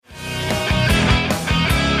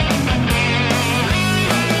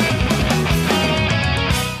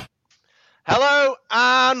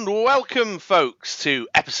Welcome, folks, to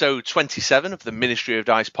episode 27 of the Ministry of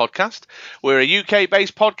Dice podcast. We're a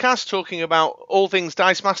UK-based podcast talking about all things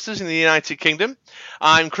Dice Masters in the United Kingdom.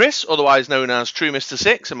 I'm Chris, otherwise known as True Mr.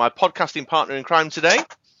 Six, and my podcasting partner in crime today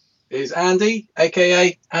is Andy,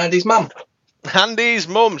 a.k.a. Andy's mum. Andy's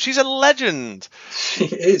mum. She's a legend. She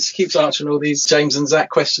is. She keeps answering all these James and Zach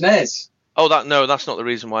questionnaires. Oh, that's not the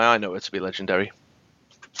reason why I know her to be legendary.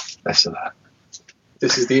 Less of that.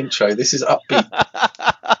 This is the intro. This is upbeat.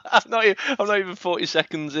 I'm not even 40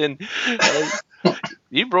 seconds in.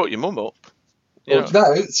 You brought your mum up. Well,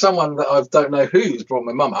 no, someone that I don't know who's brought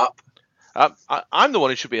my mum up. I'm the one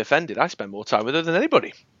who should be offended. I spend more time with her than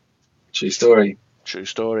anybody. True story. True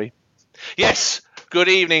story. Yes. Good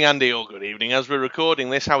evening, Andy, or good evening as we're recording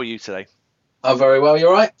this. How are you today? I'm very well. You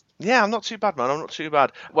all right? Yeah, I'm not too bad, man. I'm not too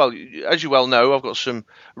bad. Well, as you well know, I've got some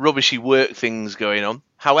rubbishy work things going on.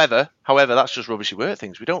 However, that's just rubbishy work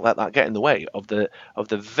things. We don't let that get in the way of the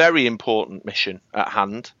very important mission at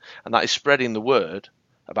hand, and that is spreading the word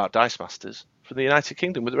about Dice Masters for the United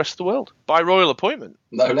Kingdom with the rest of the world by royal appointment.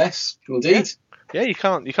 No less, indeed. Yeah, you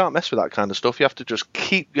can't mess with that kind of stuff. You have to just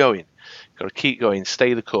keep going. You've got to keep going,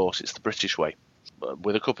 stay the course. It's the British way.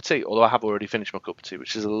 With a cup of tea, although I have already finished my cup of tea,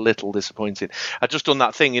 which is a little disappointing. I've just done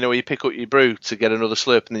that thing, where you pick up your brew to get another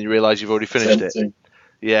slurp and then you realise you've already finished it.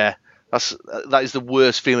 Yeah, that is the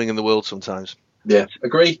worst feeling in the world sometimes. Yeah,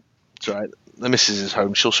 agree. That's right. The missus is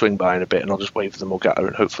home. She'll swing by in a bit and I'll just wave the mug at her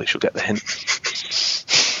and hopefully she'll get the hint.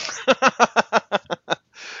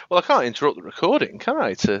 Well, I can't interrupt the recording, can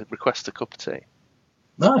I, to request a cup of tea?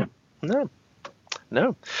 No.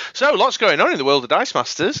 So, lots going on in the world of Dice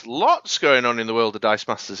Masters. Lots going on in the world of Dice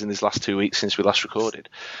Masters in these last 2 weeks since we last recorded.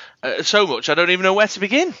 So much, I don't even know where to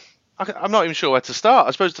begin. I'm not even sure where to start.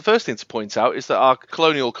 I suppose the first thing to point out is that our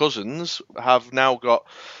colonial cousins have now got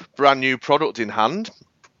brand new product in hand.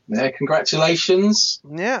 Yeah, congratulations.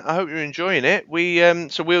 Yeah, I hope you're enjoying it.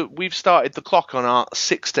 We've started the clock on our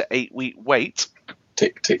 6 to 8 week wait.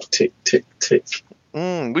 Tick, tick, tick, tick, tick.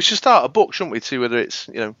 We should start a book, shouldn't we, to see whether it's,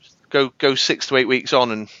 go 6 to 8 weeks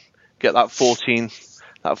on and get that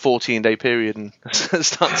 14-day period and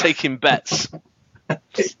start taking bets.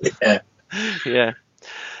 Yeah.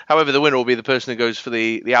 However, the winner will be the person who goes for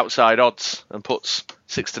the outside odds and puts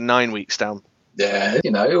 6 to 9 weeks down. Yeah,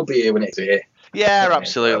 it'll be here when it's here. Yeah,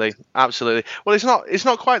 absolutely. Well, it's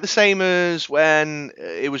not quite the same as when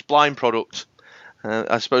it was blind product.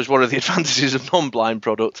 I suppose one of the advantages of non-blind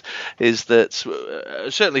product is that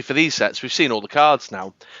certainly for these sets, we've seen all the cards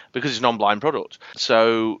now because it's non-blind product.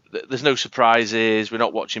 So there's no surprises. We're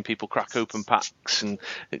not watching people crack open packs and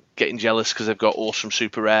getting jealous because they've got awesome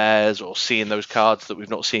super rares or seeing those cards that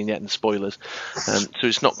we've not seen yet in the spoilers. So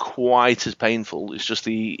it's not quite as painful. It's just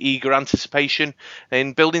the eager anticipation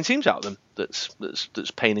in building teams out of them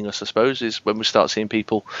that's paining us, I suppose, is when we start seeing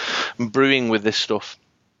people brewing with this stuff.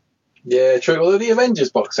 Yeah, true. Well, the Avengers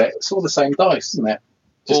box set, it's all the same dice, isn't it?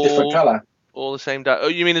 Just different colour. All the same dice. Oh,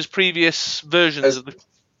 you mean as previous versions of the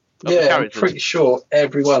characters? Yeah, I'm pretty sure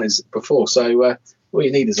everyone is before. So all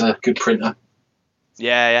you need is a good printer.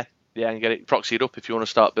 Yeah, and get it proxied up if you want to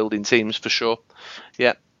start building teams, for sure.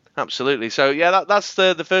 Yeah, absolutely. So, yeah, that's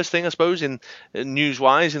the first thing, I suppose, in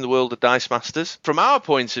news-wise in the world of Dice Masters. From our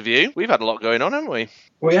point of view, we've had a lot going on, haven't we?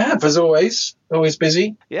 We have, as always. Always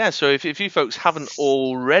busy. Yeah, so if you folks haven't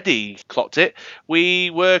already clocked it,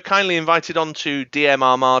 we were kindly invited onto DM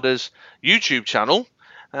Armada's YouTube channel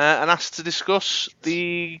and asked to discuss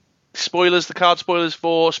the card spoilers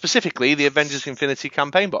for specifically the Avengers Infinity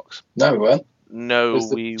campaign box. No, we weren't. No,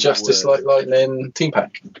 we Justice Like Lightning team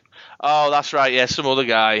pack. Oh, that's right, yeah, some other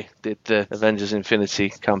guy did the Avengers Infinity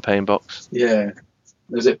campaign box. Yeah.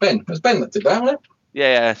 Was it Ben? It was Ben that did that, wasn't it?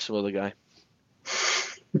 Yeah, some other guy.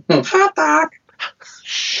 Hot dog.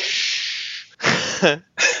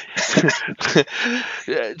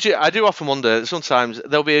 I do often wonder, sometimes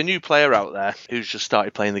there'll be a new player out there who's just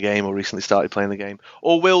started playing the game or recently started playing the game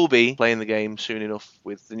or will be playing the game soon enough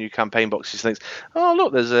with the new campaign boxes and thinks, oh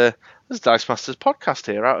look, there's a Dice Masters podcast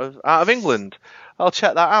here out of England. I'll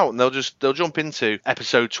check that out, and they'll jump into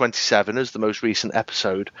episode 27 as the most recent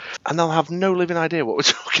episode, and they'll have no living idea what we're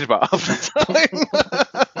talking about half the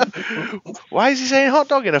time. Why is he saying hot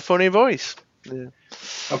dog in a funny voice? Yeah.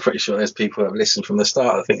 I'm pretty sure there's people that have listened from the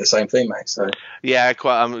start that think the same thing, mate. So yeah,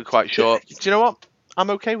 I'm quite sure. Do you know what?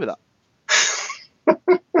 I'm okay with that.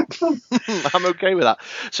 I'm okay with that.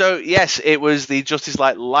 So yes, it was the Justice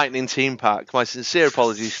Like Lightning team pack. My sincere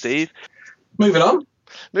apologies, Steve. Moving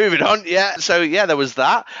on, yeah. So, yeah, there was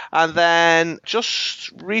that. And then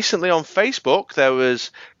just recently on Facebook, there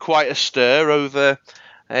was quite a stir over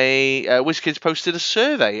WizKids posted a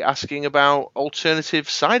survey asking about alternative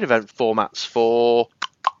side event formats for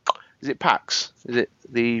Is it PAX? Is it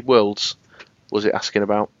the Worlds? Was it asking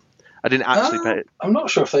about? I didn't actually pay it. I'm not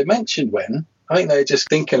sure if they mentioned when. I think they're just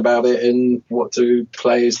thinking about it and what do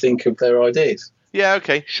players think of their ideas. Yeah,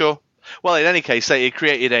 okay, sure. Well, in any case, it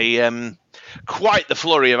created a quite the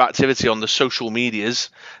flurry of activity on the social medias.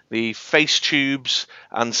 The Facetubes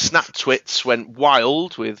and Snaptwits went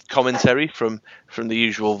wild with commentary from the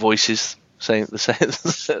usual voices saying the same.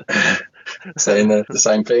 Saying the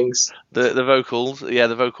same things. The vocals,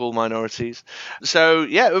 the vocal minorities. So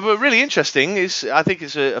yeah, really interesting. I think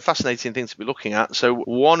it's a fascinating thing to be looking at. So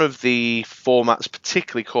one of the formats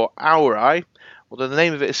particularly caught our eye. Although the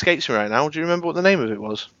name of it escapes me right now. Do you remember what the name of it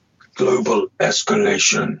was? Global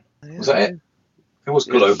Escalation. Yeah. Was that it? It was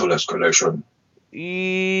Global Escalation.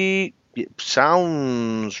 It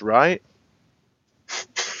sounds right.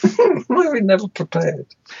 Why we never prepared?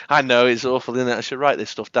 I know, it's awful, isn't it? I should write this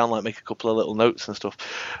stuff down, like make a couple of little notes and stuff.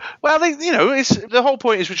 Well, it's the whole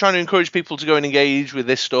point is we're trying to encourage people to go and engage with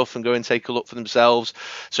this stuff and go and take a look for themselves.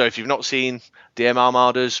 So if you've not seen DM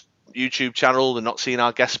Armada's YouTube channel and not seen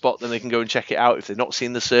our guest spot, then they can go and check it out. If they've not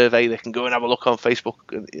seen the survey, they can go and have a look on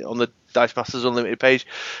Facebook on the Dice Masters Unlimited page.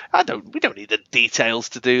 We don't need the details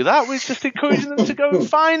to do that. We're just encouraging them to go and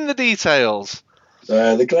find the details.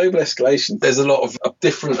 The global escalation, there's a lot of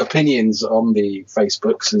different opinions on the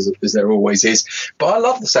Facebooks, as there always is, but I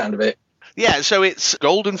love the sound of it. Yeah, so it's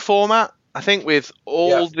golden format, I think, with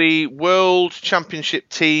all the World Championship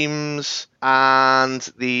teams and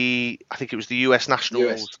I think it was the US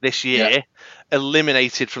Nationals this year,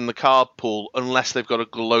 eliminated from the card pool unless they've got a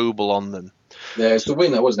global on them. Yeah, it's the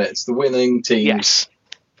winner, wasn't it? It's the winning teams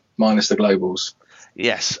minus the globals.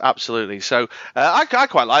 Yes, absolutely. So I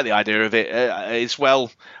quite like the idea of it. It's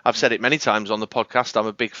I've said it many times on the podcast. I'm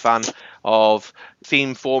a big fan of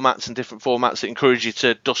theme formats and different formats that encourage you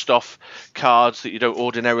to dust off cards that you don't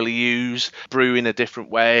ordinarily use, brew in a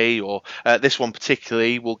different way, or this one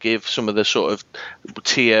particularly will give some of the sort of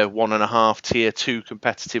tier 1.5, tier 2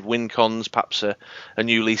 competitive win cons perhaps a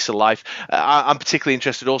new lease of life. I'm particularly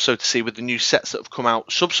interested also to see with the new sets that have come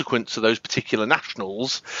out subsequent to those particular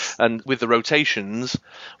nationals and with the rotations,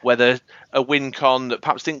 whether a win con that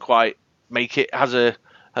perhaps didn't quite make it has a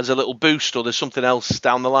little boost, or there's something else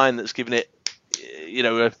down the line that's giving it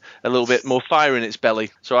a little bit more fire in its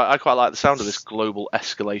belly. So I quite like the sound of this global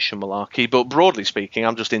escalation malarkey. But broadly speaking,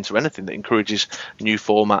 I'm just into anything that encourages new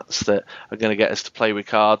formats that are going to get us to play with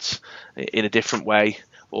cards in a different way,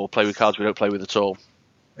 or play with cards we don't play with at all.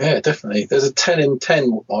 Yeah, definitely. There's a 10 in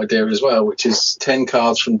 10 idea as well, which is 10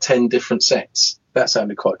 cards from 10 different sets. That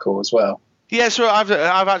sounded quite cool as well. Yeah, so I've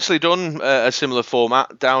actually done a similar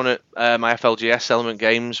format down at my FLGS Element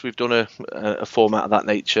Games. We've done a format of that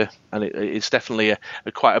nature, and it's definitely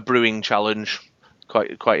quite a brewing challenge.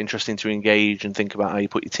 Quite interesting to engage and think about how you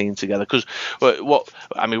put your team together. Because what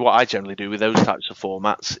I generally do with those types of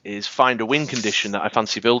formats is find a win condition that I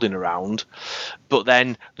fancy building around, but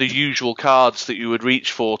then the usual cards that you would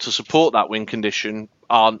reach for to support that win condition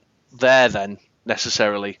aren't there then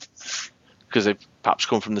necessarily, because they've perhaps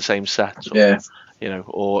come from the same set.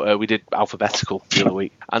 Or we did alphabetical the other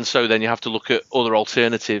week. And so then you have to look at other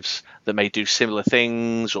alternatives that may do similar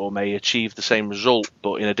things or may achieve the same result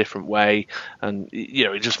but in a different way. And,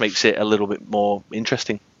 it just makes it a little bit more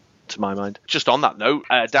interesting to my mind. Just on that note,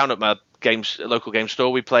 down at my local game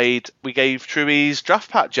store, we gave Truey's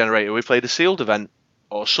draft pack generator. We played a sealed event,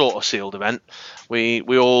 or sort of sealed event. We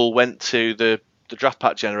all went to the draft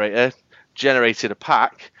pack generator, generated a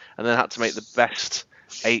pack, and then had to make the best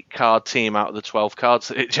 8-card team out of the 12 cards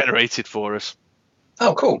that it generated for us.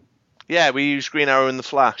 Oh, cool. Yeah, we used Green Arrow and the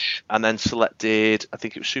Flash, and then selected, I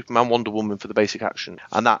think it was Superman, Wonder Woman for the basic action.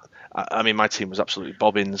 And that, my team was absolutely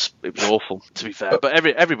bobbins. It was awful, to be fair. But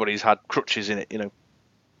everybody's had crutches in it,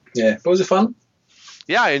 Yeah, but was it fun?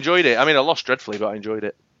 Yeah, I enjoyed it. I lost dreadfully, but I enjoyed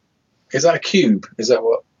it. Is that a cube? Is that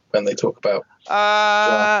when they talk about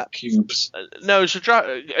cubes? No, so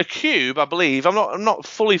a cube, I believe. I'm not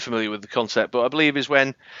fully familiar with the concept, but I believe is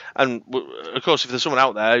when, and of course, if there's someone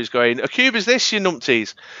out there who's going, a cube is this, you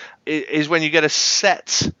numpties, is when you get a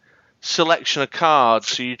set selection of cards,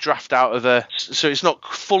 so you draft out of so it's not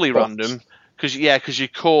fully random, because your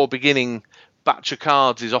core beginning batch of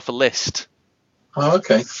cards is off a list. Oh,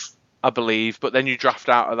 okay. I believe, but then you draft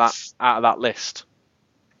out of that list.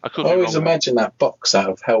 I always imagine that box out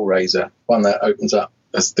of Hellraiser, one that opens up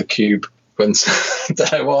as the cube.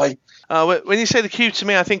 Don't know why. When you say the cube, to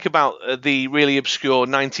me, I think about the really obscure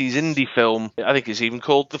 90s indie film. I think it's even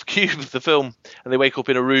called The Cube, the film. And they wake up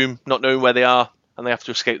in a room, not knowing where they are, and they have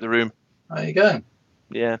to escape the room. There you go.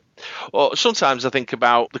 Yeah. Or sometimes I think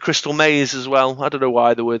about the Crystal Maze as well. I don't know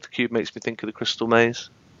why the word the cube makes me think of the Crystal Maze.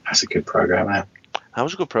 That's a good program, man. That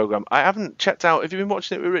was a good program. I haven't checked out. Have you been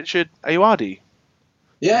watching it with Richard Ayoade?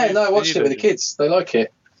 Yeah, no, I watched it with the kids. They like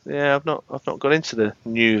it. Yeah, I've not got into the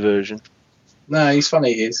new version. No, he's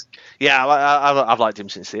funny. He is. Yeah, I've liked him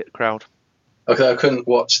since The Crowd. Okay, I couldn't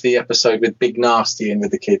watch the episode with Big Nasty in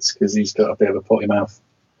with the kids because he's got a bit of a potty mouth.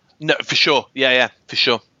 No, for sure. Yeah, for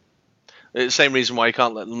sure. It's the same reason why you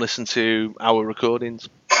can't let them listen to our recordings.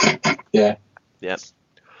 Yeah. Yeah.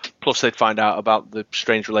 Plus, they'd find out about the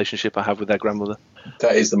strange relationship I have with their grandmother.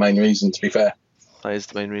 That is the main reason, to be fair. That is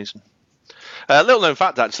the main reason. Little known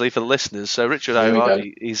fact, actually, for the listeners. So Richard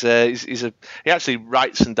Ayoade, he actually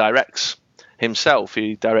writes and directs himself.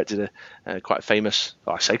 He directed a quite famous.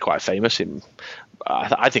 I say quite famous.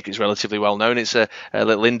 I think it's relatively well known. It's a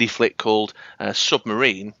little indie flick called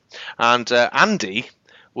Submarine, and Andy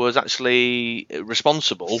was actually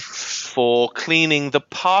responsible for cleaning the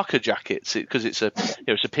Parker jackets because it's a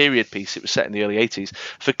period piece. It was set in the early 80s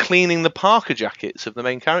for cleaning the Parker jackets of the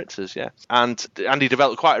main characters. Yeah, and Andy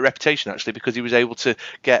developed quite a reputation actually because he was able to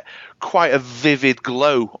get quite a vivid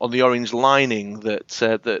glow on the orange lining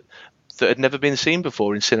that had never been seen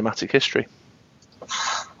before in cinematic history.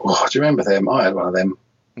 Oh, do you remember them? I had one of them.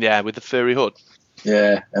 Yeah, with the furry hood.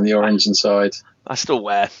 Yeah, and the orange inside. I still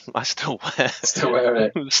wear it. Still wear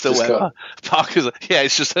it. Still wear Parker's. Yeah,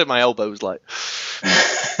 it's just at my elbows, like.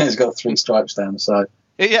 It's got 3 stripes down the side.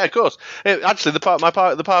 Yeah, of course. Actually, the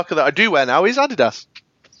Parker that I do wear now is Adidas.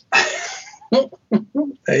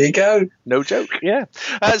 There you go. No joke. Yeah.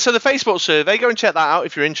 So the Facebook survey, go and check that out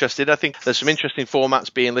if you're interested. I think there's some interesting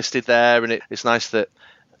formats being listed there, and it's nice that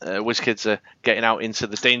WizKids are getting out into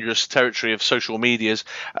the dangerous territory of social medias.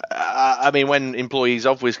 I mean, when employees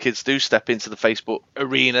of WizKids do step into the Facebook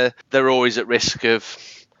arena, they're always at risk of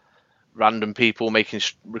random people making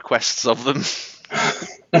requests of them.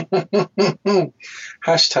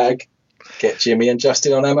 Hashtag get Jimmy and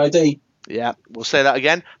Justin on MOD. Yeah, we'll say that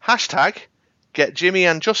again. Hashtag get Jimmy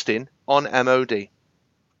and Justin on MOD.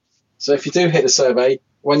 So if you do hit the survey,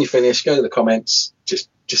 when you finish, go to the comments, just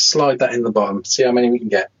slide that in the bottom, see how many we can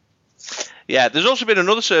get. Yeah, there's also been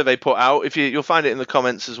another survey put out, if you'll find it in the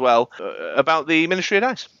comments as well, about the Ministry of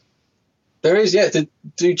Dice. There is, yeah,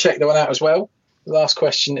 do check that one out as well. The last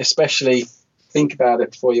question, especially, think about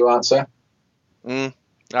it before you answer. Well,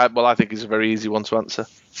 I think it's a very easy one to answer.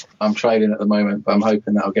 I'm trading at the moment, but I'm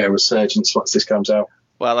hoping that I'll get a resurgence once this comes out.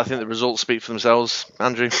 Well, I think the results speak for themselves,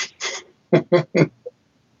 Andrew.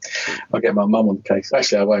 I'll get my mum on the case.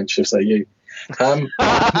 Actually, I won't. She'll say you.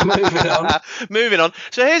 Moving on.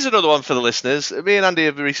 So here's another one for the listeners. Me and Andy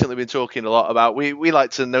have recently been talking a lot about. We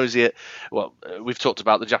like to nosy at. Well, we've talked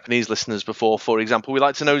about the Japanese listeners before. For example, we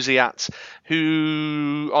like to nosy at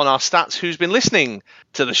who on our stats who's been listening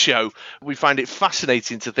to the show. We find it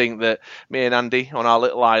fascinating to think that me and Andy on our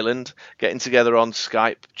little island getting together on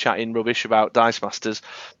Skype, chatting rubbish about Dice Masters,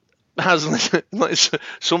 has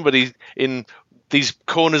somebody in these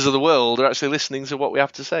corners of the world are actually listening to what we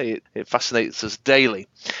have to say. It fascinates us daily.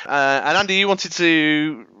 And Andy, you wanted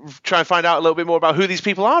to try and find out a little bit more about who these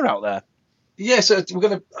people are out there. Yeah, so we're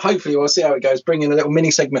going to, hopefully, we'll see how it goes, bring in a little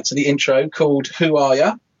mini segment to the intro called Who Are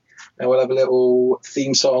Ya? And we'll have a little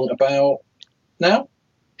theme song about now.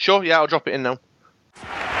 Sure, yeah, I'll drop it in now.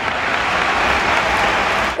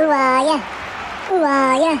 Who are ya? Who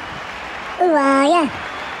are ya? Who are ya?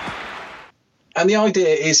 And the idea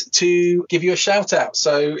is to give you a shout out.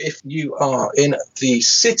 So if you are in the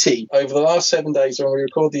city over the last 7 days when we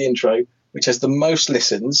record the intro, which has the most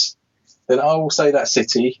listens, then I will say that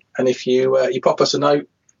city. And if you pop us a note,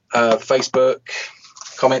 Facebook,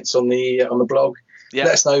 comments on the blog, let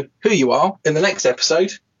us know who you are. In the next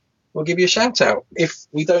episode, we'll give you a shout out. If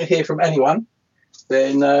we don't hear from anyone,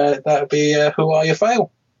 then that'll be Who Are You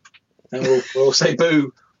Fail. And we'll say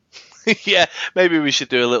boo. Yeah, maybe we should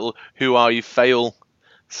do a little Who Are You Fail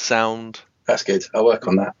sound. That's good. I'll work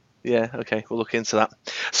on that. Yeah, okay, we'll look into that.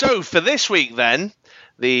 So for this week then,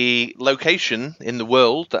 the location in the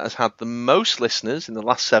world that has had the most listeners in the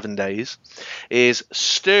last 7 days is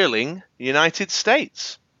Sterling, United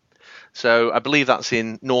States. So I believe that's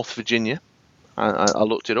in North Virginia. I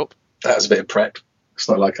looked it up. That was a bit of prep. It's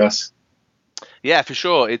not like us. Yeah, for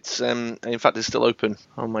sure. It's in fact, it's still open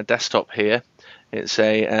on my desktop here. It's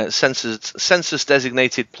a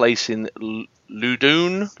census-designated place in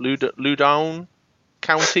Loudoun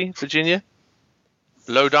County, Virginia.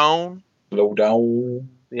 Loudoun.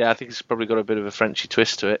 Yeah, I think it's probably got a bit of a Frenchy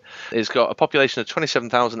twist to it. It's got a population of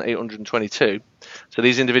 27,822. So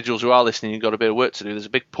these individuals who are listening, you've got a bit of work to do. There's a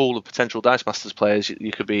big pool of potential Dice Masters players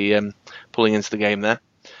you could be pulling into the game there.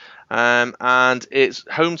 And it's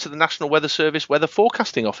home to the National Weather Service Weather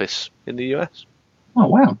Forecasting Office in the US. Oh,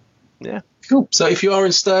 wow. Yeah. Cool. So if you are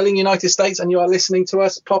in Sterling, United States, and you are listening to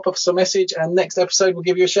us, pop us a message, and next episode we'll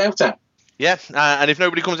give you a shout out. Yeah, and if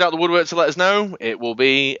nobody comes out the woodwork to let us know, it will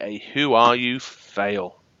be a Who Are You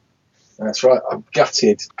fail. That's right. I'm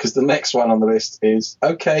gutted because the next one on the list is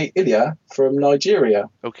OK Ilya from Nigeria.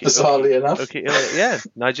 Bizarrely enough. Okay, yeah,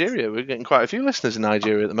 Nigeria. We're getting quite a few listeners in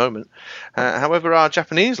Nigeria at the moment. However, our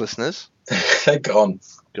Japanese listeners... They're gone.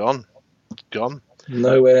 Gone.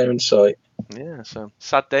 Nowhere in sight. Yeah, so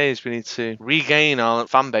sad days. We need to regain our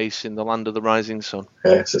fan base in the land of the rising sun.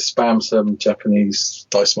 Yeah, so spam some Japanese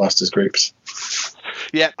Dice Masters groups.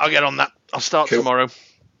 Yeah, I'll get on that. I'll start tomorrow.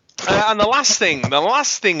 And the last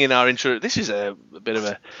thing in our intro, this is a bit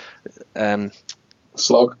of a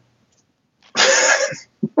slog. I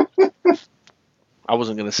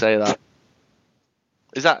wasn't going to say that.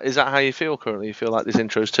 Is that how you feel currently? You feel like this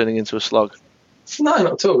intro is turning into a slog? No,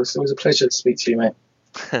 not at all. It's always a pleasure to speak to you, mate.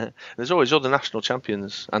 There's always other national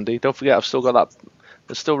champions, Andy. Don't forget, I've still got that.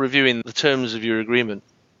 They're still reviewing the terms of your agreement.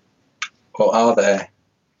 Or are there?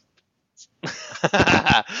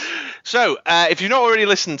 So, if you've not already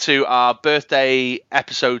listened to our birthday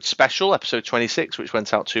episode special, episode 26, which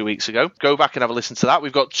went out 2 weeks ago, go back and have a listen to that.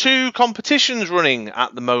 We've got 2 competitions running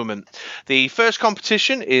at the moment. The first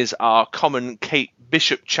competition is our Common Kate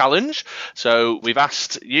Bishop Challenge. So we've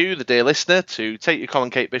asked you, the dear listener, to take your Common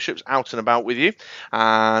Kate Bishops out and about with you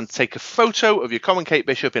and take a photo of your Common Kate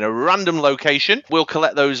Bishop in a random location. We'll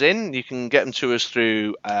collect those in. You can get them to us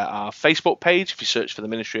through our Facebook page. If you search for the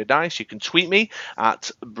Ministry of Dice, you can tweet me at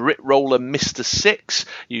BritRollerMr6.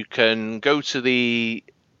 You can go to the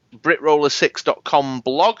BritRoller6.com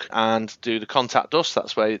blog and do the contact us.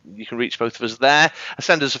 That's where you can reach both of us there.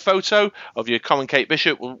 Send us a photo of your Common Kate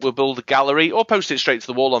Bishop. We'll build a gallery or post it straight to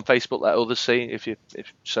the wall on Facebook. Let others see if you're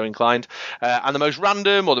so inclined. And the most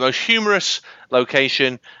random or the most humorous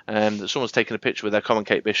location that someone's taken a picture with their Common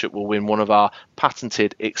Kate Bishop will win one of our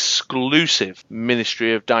patented exclusive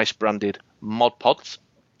Ministry of Dice branded mod pods.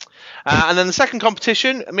 And then the second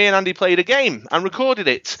competition, me and Andy played a game and recorded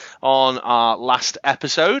it on our last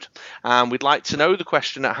episode. And we'd like to know, the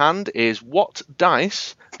question at hand is, what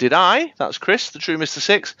dice did I, that's Chris, the true Mr.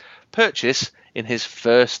 6, purchase in his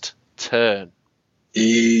first turn?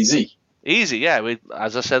 Easy, yeah.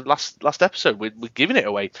 As I said last episode, we're giving it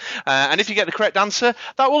away. And if you get the correct answer,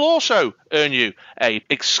 that will also earn you a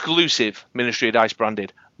exclusive Ministry of Dice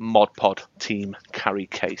branded Mod Pod Team Carry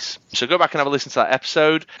case. So go back and have a listen to that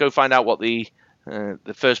episode. Go find out what the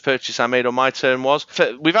first purchase I made on my turn was.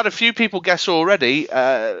 We've had a few people guess already.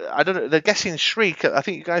 I don't know. They're guessing Shriek. I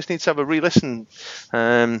think you guys need to have a re-listen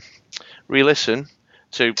to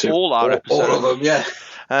all our episodes. All of them, yeah.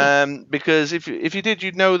 Because if you did,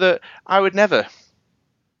 you'd know that I would never,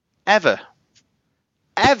 ever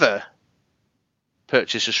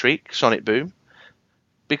purchase a Shriek Sonic Boom,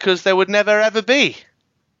 because there would never ever be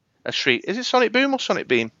a Shriek. Is it Sonic Boom or Sonic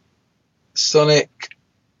Beam? Sonic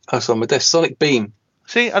Beam.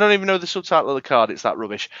 See, I don't even know the subtitle of the card. It's that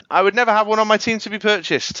rubbish. I would never have one on my team to be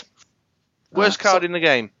purchased. Worst card in the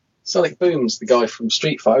game. Sonic Boom's the guy from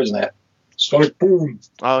Street Fighter, isn't it? Sonic Boom.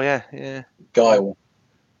 Oh, yeah. Guile.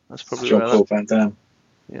 That's probably Jean-Claude Van Damme.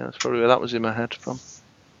 Yeah, that's probably where that was in my head from.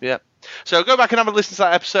 Yeah. So go back and have a listen to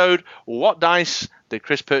that episode. What dice did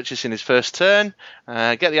Chris purchase in his first turn?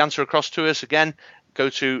 Get the answer across to us. Again, go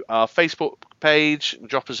to our Facebook page,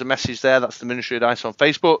 drop us a message there. That's the Ministry of Dice on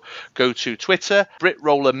Facebook. Go to Twitter,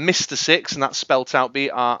 BritRollerMr6, and that's spelt out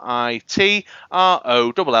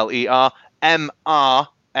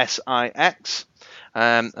BritRollerMrsix.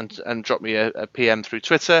 And drop me a PM through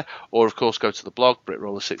Twitter, or of course go to the blog,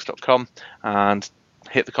 BritRoller6.com, and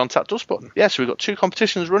hit the contact us button. Yeah, so we've got 2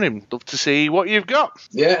 competitions running. Love to see what you've got.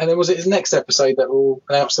 Yeah, and then was it his next episode that will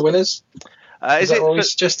announce the winners? Is that what we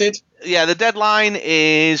suggested? Yeah, the deadline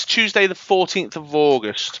is Tuesday the 14th of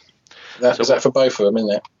August. Is that for both of them,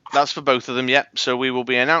 isn't it? That's for both of them, yep. So we will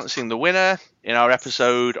be announcing the winner in our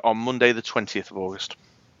episode on Monday the 20th of August.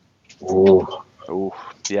 Ooh,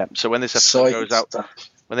 yeah. So when this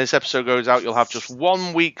episode goes out, you'll have just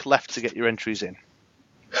 1 week left to get your entries in.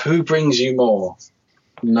 Who brings you more?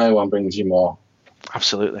 No one brings you more.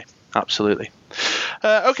 Absolutely.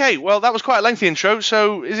 Okay, well, that was quite a lengthy intro,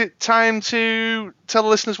 so is it time to tell the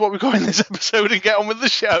listeners what we've got in this episode and get on with the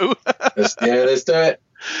show? Let's do it.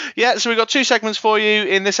 Yeah, so we've got 2 segments for you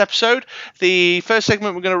in this episode. The first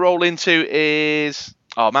segment we're going to roll into is...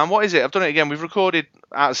 Oh, man, what is it? I've done it again. We've recorded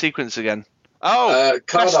out of sequence again. Card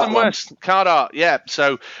Best art and one. worst card art. Yeah.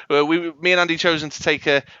 So me and Andy chosen to take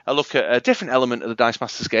a look at a different element of the Dice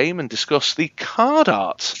Masters game and discuss the card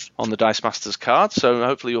art on the Dice Masters cards. So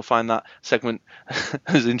hopefully you'll find that segment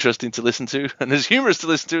as interesting to listen to and as humorous to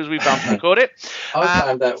listen to as we found to record it. I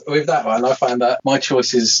found that with that one, I found that my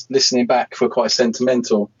choices listening back were quite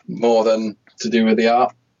sentimental, more than to do with the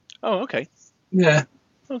art. Oh, okay. Yeah.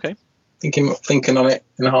 Okay. Thinking on it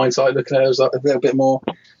in hindsight, looking at it, I was like a little bit more.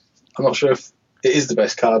 I'm not sure if it is the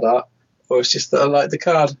best card art or it's just that I like the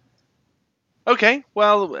card. Okay,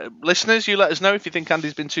 well, listeners, you let us know if you think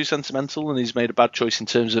Andy's been too sentimental and he's made a bad choice in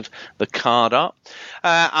terms of the card art.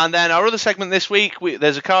 And then our other segment this week,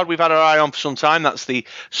 there's a card we've had our eye on for some time. That's the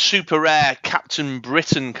super rare Captain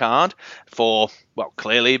Britain card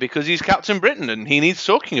clearly because he's Captain Britain and he needs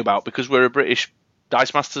talking about because we're a British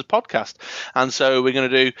Dice Masters podcast. And so we were going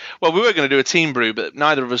to do a team brew, but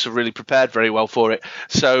neither of us have really prepared very well for it.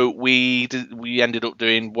 So we ended up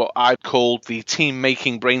doing what I called the team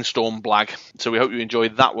making brainstorm blag. So we hope you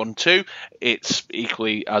enjoyed that one too. It's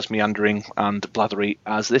equally as meandering and blathery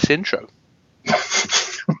as this intro.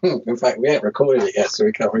 In fact, we haven't recorded it yet, so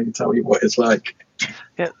we can't really tell you what it's like.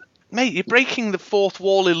 Yeah, mate, you're breaking the fourth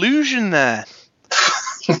wall illusion there.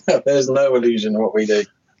 There's no illusion of what we do.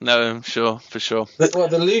 No, sure, for sure. Well,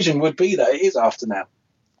 the illusion would be that it is after now.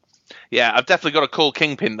 Yeah, I've definitely got to call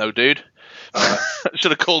Kingpin, though, dude. Should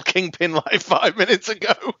have called Kingpin like 5 minutes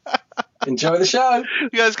ago. Enjoy the show. You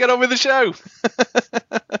guys get on with the show.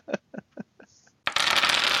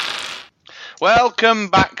 Welcome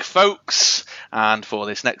back, folks. And for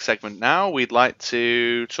this next segment now, we'd like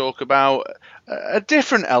to talk about a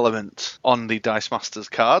different element on the Dice Masters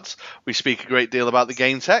cards. We speak a great deal about the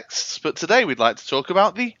game texts, but today we'd like to talk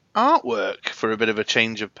about the artwork for a bit of a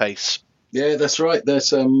change of pace. Yeah, that's right. There's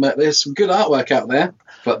some good artwork out there,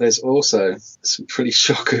 but there's also some pretty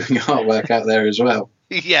shocking artwork out there as well.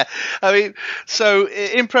 Yeah, I mean, so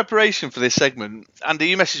in preparation for this segment, Andy,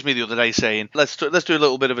 you messaged me the other day saying, let's do a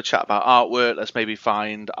little bit of a chat about artwork. Let's maybe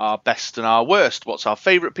find our best and our worst. What's our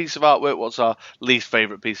favourite piece of artwork? What's our least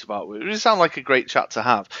favourite piece of artwork? It would sound like a great chat to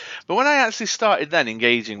have. But when I actually started then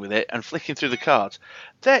engaging with it and flicking through the cards,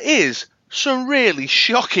 there is some really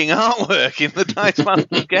shocking artwork in the Dice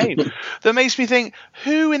Masters game that makes me think,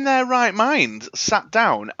 who in their right mind sat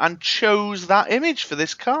down and chose that image for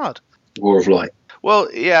this card? War of Light.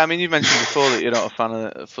 Well, yeah, I mean, you mentioned before that you're not a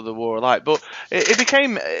fan for the War of Light, but it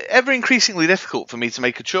became ever increasingly difficult for me to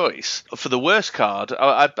make a choice for the worst card.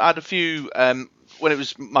 I had a few, when it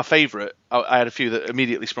was my favourite, I had a few that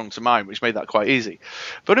immediately sprung to mind, which made that quite easy.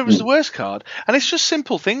 But it was the worst card, and it's just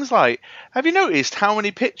simple things like, have you noticed how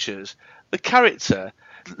many pictures the character,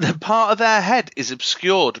 the part of their head is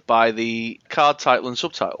obscured by the card title and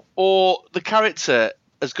subtitle, or the character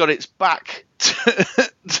has got its back to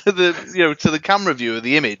the camera view of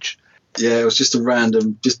the image. Yeah, it was just a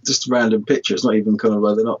random picture. It's not even kind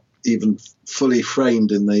of they're not even fully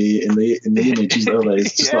framed in the image, are they?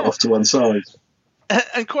 It's just not off to one side.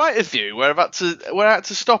 And quite a few where I had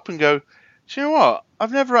to stop and go, do you know what?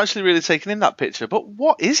 I've never actually really taken in that picture, but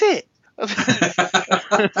what is it?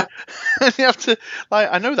 You have to,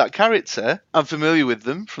 I know that character, I'm familiar with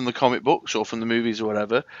them from the comic books or from the movies or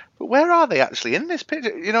whatever, but where are they actually in this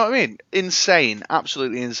picture? You know what I mean? Insane,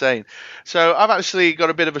 absolutely insane. So I've actually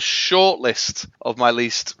got a bit of a short list of my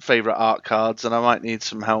least favourite art cards, and I might need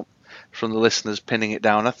some help from the listeners pinning it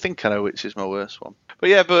down. I think I know which is my worst one. But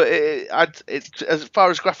yeah, as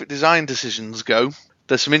far as graphic design decisions go,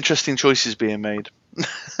 there's some interesting choices being made.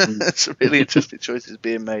 Some really interesting choices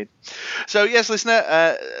being made. So yes,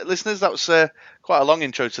 listeners, that was quite a long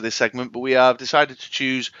intro to this segment, but we have decided to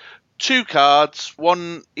choose two cards,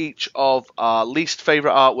 one each of our least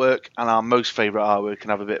favourite artwork and our most favourite artwork,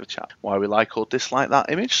 and have a bit of a chat why we like or dislike that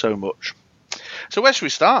image so much. So where should we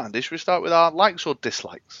start, Andy? Should we start with our likes or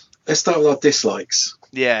dislikes? Let's start with our dislikes.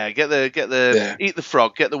 Yeah, eat the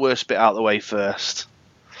frog, get the worst bit out of the way first.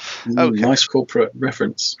 Okay. Nice corporate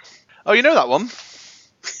reference. Oh, you know that one?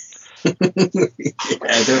 Yeah,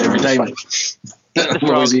 I do it every day, mate.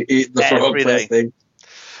 Eat the frog every day. First thing.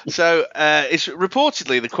 So it's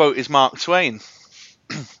reportedly the quote is Mark Twain.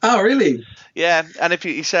 Oh, really? Yeah, and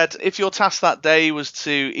he said if your task that day was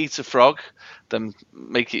to eat a frog, then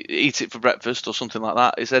eat it for breakfast or something like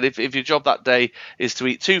that. He said if your job that day is to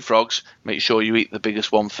eat 2 frogs, make sure you eat the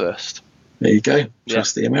biggest one first. There you go.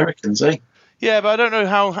 Trust the Americans, eh? Yeah, but I don't know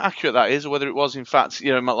how accurate that is, or whether it was in fact,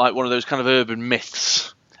 like one of those kind of urban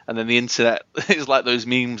myths. And then the internet is like those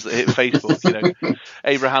memes that hit Facebook.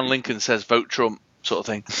 Abraham Lincoln says vote Trump, sort of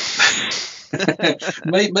thing.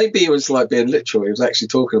 Maybe it was like being literal. He was actually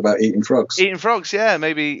talking about eating frogs. Eating frogs, yeah,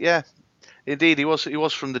 maybe, yeah. Indeed, he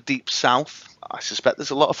was from the deep south. I suspect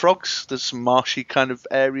there's a lot of frogs. There's some marshy kind of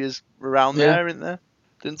areas around there, isn't there?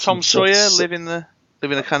 Didn't Tom Sawyer live in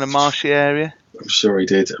a kind of marshy area? I'm sure he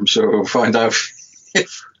did. I'm sure we'll find out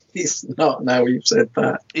if he's not now you've said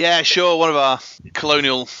that. Yeah, sure. One of our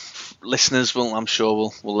colonial listeners will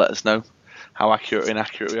let us know how accurate or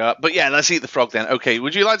inaccurate we are. But yeah, let's eat the frog then. Okay,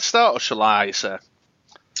 would you like to start or shall I, sir?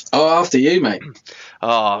 Oh, after you, mate.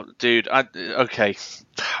 Oh, dude. Okay.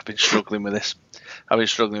 I've been struggling with this.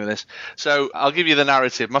 So I'll give you the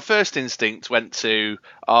narrative. My first instinct went to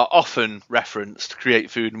our often referenced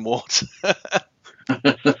Create Food and Water.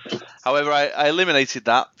 However, I eliminated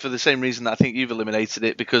that for the same reason that I think you've eliminated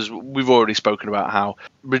it, because we've already spoken about how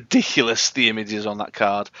ridiculous the image is on that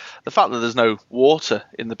card. The fact that there's no water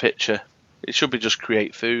in the picture, it should be just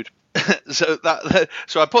Create Food. So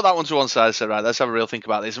I put that one to one side. I said, right, let's have a real think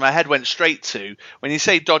about this. And my head went straight to, when you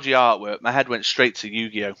say dodgy artwork, my head went straight to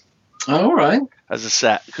Yu-Gi-Oh! Oh, all right. As a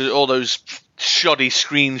set, because all those shoddy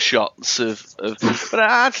screenshots but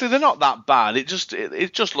actually they're not that bad. It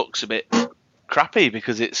just looks a bit crappy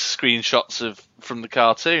because it's screenshots from the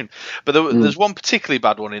cartoon. But there's one particularly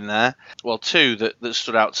bad one in there. Well, two that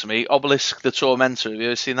stood out to me. Obelisk the Tormentor. Have you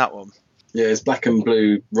ever seen that one? Yeah, it's black and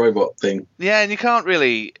blue robot thing. Yeah, and you can't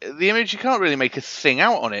really make a thing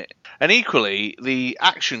out on it. And equally, the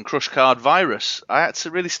Action Crush Card Virus, I had to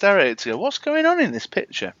really stare at it to go, what's going on in this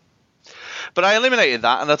picture? But I eliminated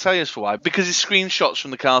that, and I'll tell you as for why. Because it's screenshots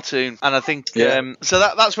from the cartoon, and I think so.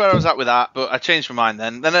 That's where I was at with that. But I changed my mind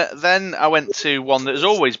then. Then I went to one that has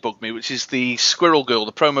always bugged me, which is the Squirrel Girl,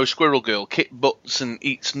 the promo Squirrel Girl, kick butts and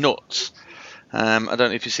eats nuts. I don't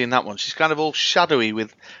know if you've seen that one. She's kind of all shadowy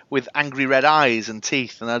with angry red eyes and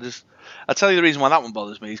teeth, and I'll tell you the reason why that one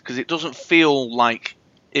bothers me is because it doesn't feel like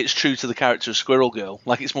it's true to the character of Squirrel Girl.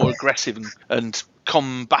 Like it's more aggressive and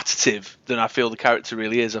combative than I feel the character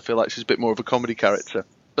really is. I feel like she's a bit more of a comedy character.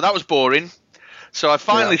 But that was boring. So I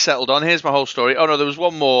finally settled on, here's my whole story. Oh no, there was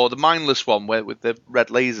one more, the mindless one with the red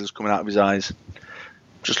lasers coming out of his eyes.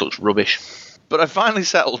 Just looks rubbish. But I finally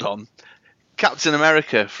settled on Captain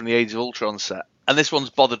America from the Age of Ultron set. And this one's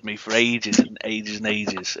bothered me for ages and ages and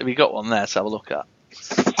ages. Have you got one there to have a look at?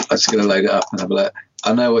 I'm just going to load it up and have a look.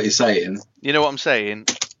 I know what you're saying. You know what I'm saying?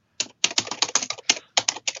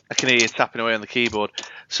 I can hear you tapping away on the keyboard.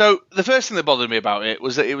 So the first thing that bothered me about it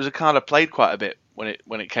was that it was a card I played quite a bit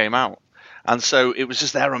when it came out. And so it was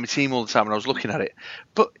just there on my team all the time when I was looking at it.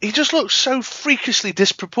 But he just looks so freakishly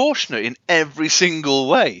disproportionate in every single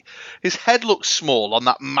way. His head looks small on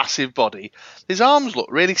that massive body. His arms look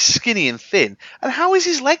really skinny and thin. And how is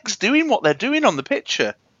his legs doing what they're doing on the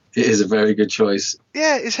picture? It is a very good choice.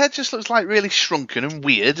 Yeah, his head just looks like really shrunken and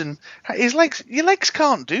weird. And his legs, your legs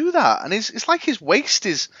can't do that. And it's like his waist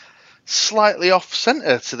is slightly off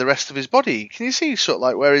centre to the rest of his body. Can you see sort of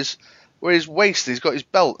like where his waist, he's got his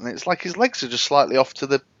belt, and it's like his legs are just slightly off to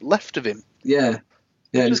the left of him. Yeah,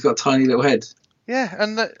 he's got a tiny little head. Yeah,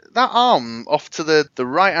 and that arm off to the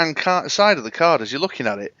right-hand side of the card as you're looking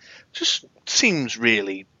at it just seems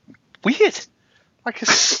really weird.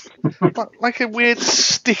 Like a weird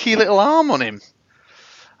sticky little arm on him.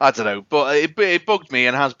 I don't know, but it bugged me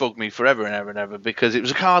and has bugged me forever and ever and ever because it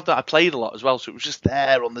was a card that I played a lot as well, so it was just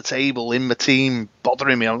there on the table in my team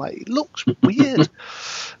bothering me. I'm like, it looks weird.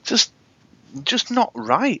 Just not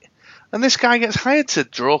right. And this guy gets hired to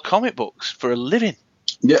draw comic books for a living.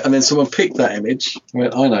 Yeah, and then someone picked that image.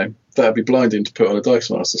 I know, that'd be blinding to put on a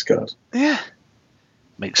Dice Masters card. Yeah.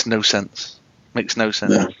 Makes no sense. No.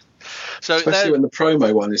 So especially when the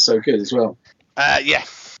promo one is so good as well. Yeah,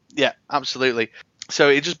 absolutely. So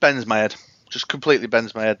it just bends my head. Just completely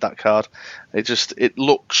bends my head, that card. It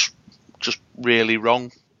looks just really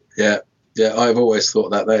wrong. Yeah, I've always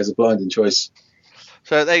thought that is a blinding choice.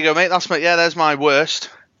 So there you go, mate. There's my worst.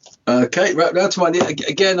 Okay, right now to mine.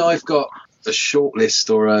 Again, I've got a short list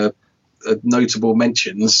or a notable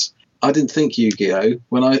mentions. I didn't think Yu-Gi-Oh!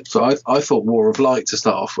 I thought War of Light to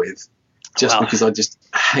start off with, because I just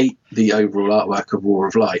hate the overall artwork of War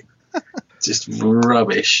of Light. Just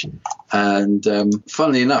rubbish. And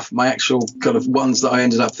funnily enough, my actual kind of ones that I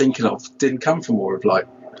ended up thinking of didn't come from War of Light.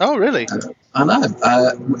 Oh, really? I know.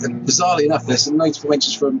 Bizarrely enough, there's some notable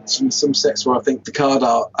mentions from some sets where I think the card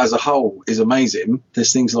art as a whole is amazing.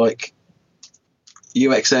 There's things like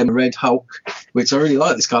UXM Red Hulk, which I really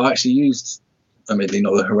like. This card I actually used, admittedly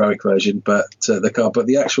not the heroic version, but the card. But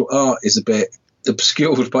the actual art is a bit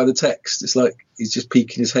obscured by the text. It's like he's just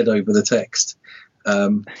peeking his head over the text,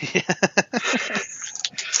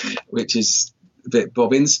 which is a bit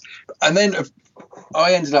bobbins. And then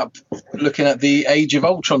I ended up looking at the Age of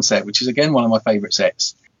Ultron set, which is again one of my favourite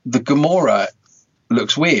sets. The Gamora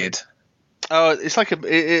looks weird. Oh, it's like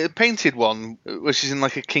a painted one, where she's in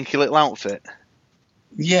like a kinky little outfit.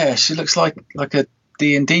 Yeah, she looks like a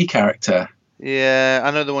D&D character. Yeah,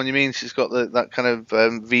 I know the one you mean. She's got that kind of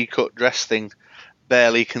V-cut dress thing,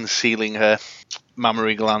 barely concealing her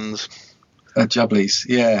mammary glands. Jubblies,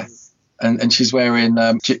 yeah. And she's wearing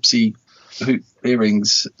gypsy hoop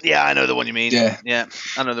earrings. Yeah, I know the one you mean. Yeah,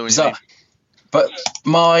 I know the one you mean. But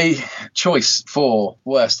my choice for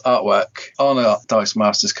worst artwork on a Dice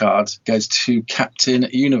Masters card goes to Captain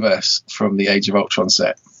Universe from the Age of Ultron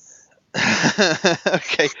set.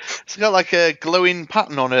 Okay, it's got like a glowing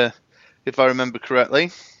pattern on her, if I remember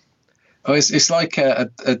correctly. Oh, it's like a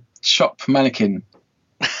shop mannequin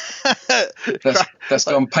that's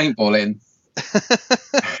gone paintballing.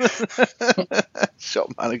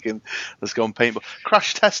 Shop mannequin that's gone paintball.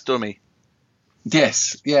 Crash test dummy.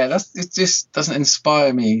 Yes, yeah, it just doesn't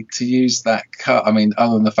inspire me to use that card. I mean,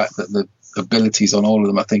 other than the fact that the abilities on all of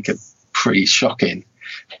them I think are pretty shocking,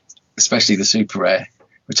 especially the super rare,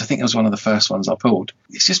 which I think was one of the first ones I pulled.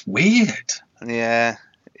 It's just weird. Yeah.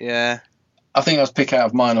 I think I'll pick out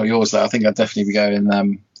of mine or yours, though. I think I'd definitely be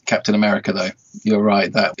going Captain America, though. You're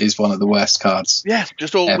right, that is one of the worst cards. Yeah,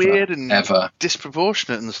 just all weird and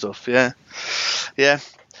disproportionate and stuff, yeah.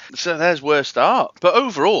 So there's worst art. But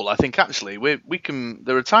overall, I think actually we can.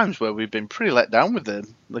 There are times where we've been pretty let down with the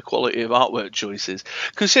quality of artwork choices,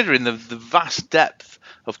 considering the vast depth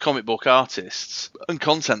of comic book artists and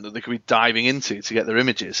content that they could be diving into to get their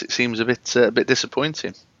images. It seems a bit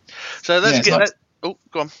disappointing. So let's get that. Oh,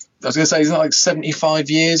 go on. I was going to say, isn't it like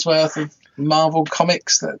 75 years worth of Marvel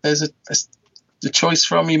comics that there's a choice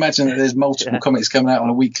from? You imagine that there's multiple comics coming out on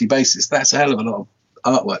a weekly basis. That's a hell of a lot of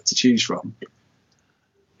artwork to choose from.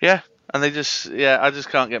 Yeah, and I just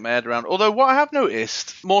can't get my head around. Although what I have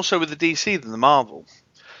noticed, more so with the DC than the Marvel,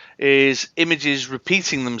 is images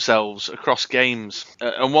repeating themselves across games.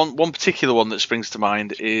 And one particular one that springs to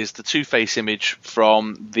mind is the Two-Face image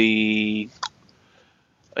from the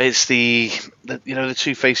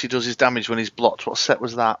Two-Face who does his damage when he's blocked. What set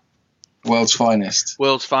was that? World's Finest.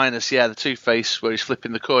 World's Finest, yeah, the Two-Face where he's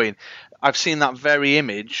flipping the coin. I've seen that very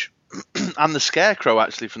image and the Scarecrow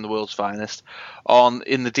actually from the World's Finest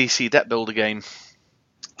in the DC Deck Builder game.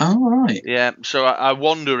 Oh, right. Yeah, so I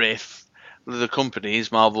wonder if the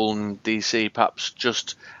companies, Marvel and DC, perhaps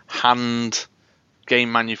just hand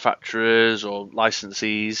game manufacturers or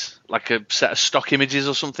licensees like a set of stock images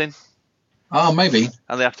or something. Oh, maybe.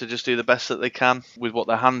 And they have to just do the best that they can with what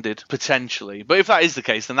they're handed, potentially. But if that is the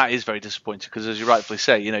case, then that is very disappointing because, as you rightfully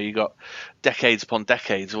say, you've got decades upon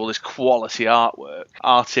decades of all this quality artwork,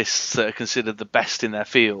 artists that are considered the best in their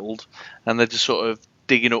field, and they're just sort of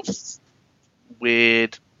digging up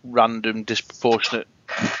weird, random, disproportionate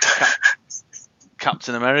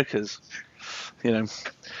Captain Americas,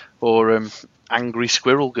 or angry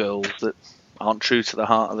squirrel girls that aren't true to the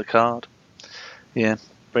heart of the card. Yeah,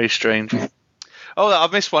 very strange. Oh,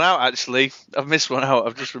 I've missed one out, actually. I've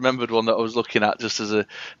just remembered one that I was looking at just as a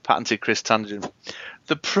patented Chris tangent.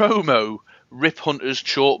 The promo Rip Hunter's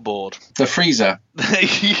chalkboard. The freezer.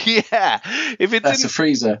 Yeah. That's a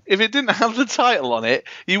freezer. If it didn't have the title on it,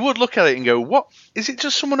 you would look at it and go, what? Is it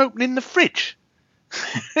just someone opening the fridge?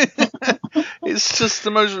 It's just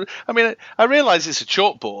the most. I mean, I realise it's a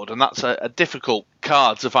chalkboard, and that's a difficult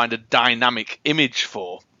card to find a dynamic image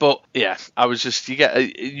for. But yeah, I was just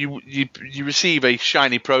you receive a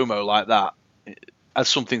shiny promo like that as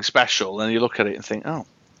something special, and you look at it and think, oh,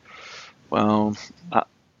 well, that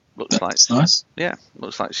looks That's nice. Yeah,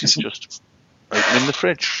 looks like she's just opening the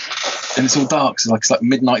fridge, and it's all dark. So it's like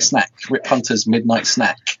midnight snack. Rip Hunter's midnight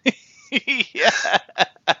snack. Yeah.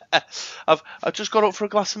 I've just got up for a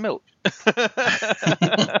glass of milk. I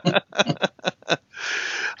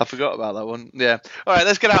forgot about that one. Yeah. All right,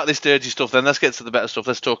 let's get out of this dirty stuff then. Let's get to the better stuff.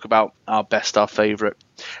 Let's talk about our favourite.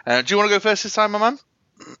 Do you want to go first this time, my man?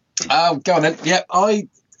 Go on then. Yeah, I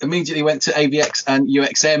immediately went to AVX and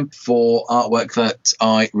UXM for artwork that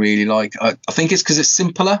I really like. I think it's because it's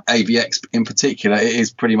simpler. AVX in particular, it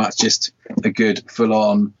is pretty much just a good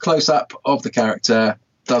full-on close-up of the character,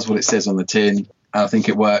 does what it says on the tin. I think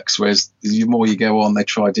it works, whereas the more you go on, they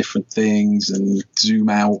try different things and zoom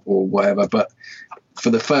out or whatever. But for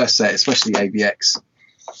the first set, especially AVX,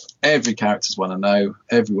 every character's one I know.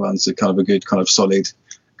 Everyone's a kind of a good kind of solid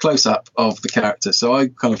close-up of the character. So I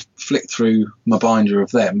kind of flicked through my binder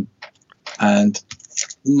of them, and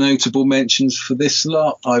notable mentions for this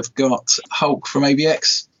lot, I've got Hulk from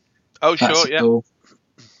AVX. Oh, sure, yeah. Cool,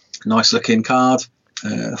 nice-looking card.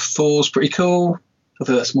 Thor's pretty cool. I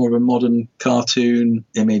think that's more of a modern cartoon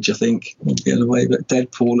image, I think, in a way, but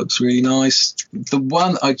Deadpool looks really nice. The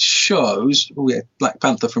one I chose, Black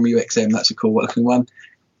Panther from UXM, that's a cool looking one.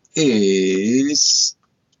 is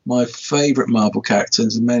my favourite Marvel character,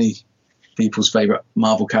 and many people's favourite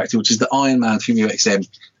Marvel character, which is the Iron Man from UXM,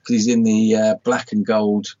 because he's in the black and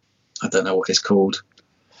gold. I don't know what it's called.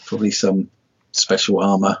 Probably some special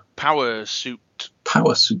armour. Power suit.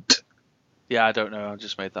 Power suit. Yeah, I don't know. I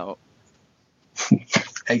just made that up.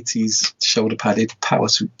 80s shoulder padded power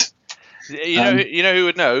suit. You know who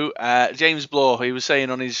would know? James Bloor. He was saying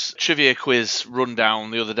on his trivia quiz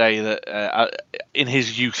rundown the other day that in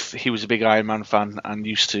his youth he was a big Iron Man fan and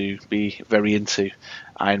used to be very into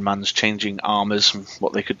Iron Man's changing armours and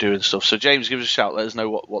what they could do and stuff. So James, give us a shout. Let us know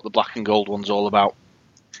what the black and gold one's all about.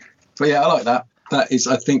 But yeah, I like that. That is,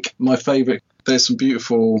 I think, my favourite. There's some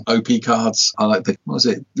beautiful OP cards. I like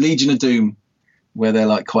Legion of Doom, where they're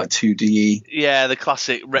like quite 2D. Yeah, the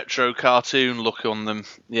classic retro cartoon look on them.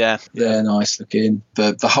 Yeah. Yeah, nice looking.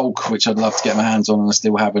 The Hulk, which I'd love to get my hands on, and I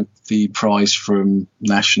still haven't. The prize from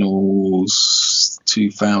Nationals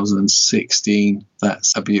 2016.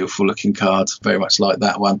 That's a beautiful looking card. Very much like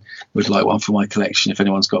that one. Would like one for my collection. If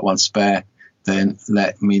anyone's got one spare, then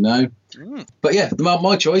let me know. But yeah,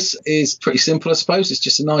 my choice is pretty simple, I suppose. It's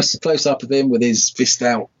just a nice close-up of him with his fist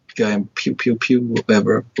out, going pew, pew, pew,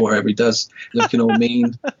 whatever he does, looking all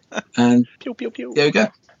mean. And pew, pew, pew. There we go.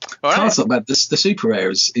 All right. Card's not bad. The super rare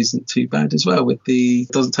isn't too bad as well.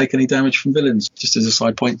 Doesn't take any damage from villains, just as a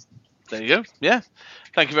side point. There you go. Yeah.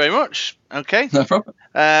 Thank you very much. Okay. No problem.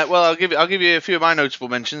 Well, I'll give you a few of my notable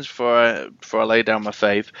mentions before I lay down my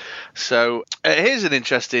fave. So here's an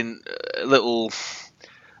interesting little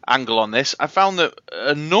angle on this. I found that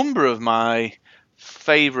a number of my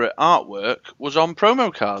favourite artwork was on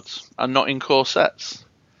promo cards and not in core sets,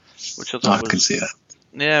 which I thought I can see that.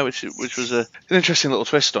 Yeah, which was an interesting little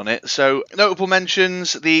twist on it. So, notable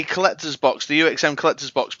mentions, the collector's box, the UXM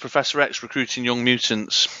collector's box, Professor X recruiting young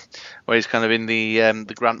mutants, where he's kind of in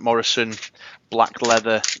the Grant Morrison black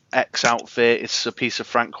leather X outfit. It's a piece of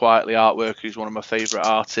Frank Quitely artwork, who's one of my favourite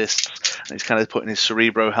artists, and he's kind of putting his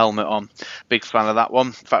Cerebro helmet on. Big fan of that one.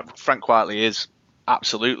 In fact, Frank Quitely is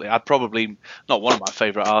absolutely, I'd probably, not one of my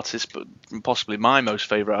favourite artists, but possibly my most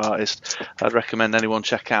favourite artist. I'd recommend anyone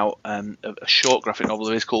check out a short graphic novel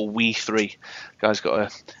of his called We 3. The guy's got an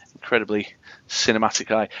incredibly cinematic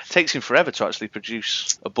eye. It takes him forever to actually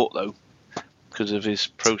produce a book, though, because of his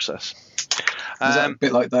process. Is that a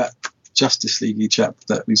bit like that Justice League chap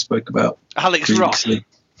that we spoke about Alex previously? Ross.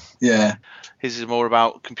 Yeah. His is more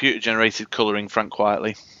about computer-generated colouring, Frank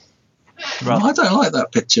Quitely. I don't like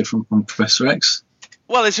that picture from Professor X.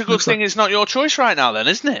 Well, it's a good thing it's not your choice right now, then,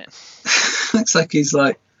 isn't it? Looks like he's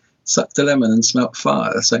like sucked a lemon and smelt fire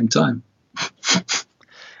at the same time.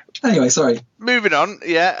 Anyway, sorry. Moving on,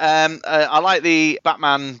 yeah. I like the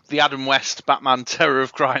Adam West Batman Terror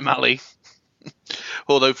of Crime Alley.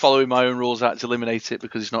 Although following my own rules, I had to eliminate it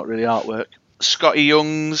because it's not really artwork. Scotty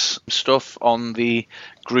Young's stuff on the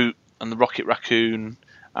Groot and the Rocket Raccoon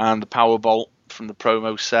and the Powerbolt from the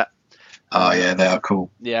promo set. Oh, yeah, they are cool.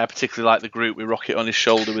 Yeah, I particularly like the Groot with Rocket on his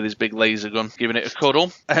shoulder with his big laser gun, giving it a cuddle.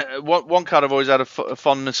 One card I've always had a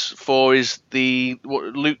fondness for is the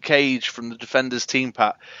Luke Cage from the Defenders team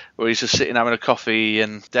pack, where he's just sitting having a coffee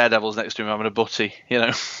and Daredevil's next to him having a butty,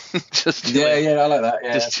 just chilling. Yeah, I like that.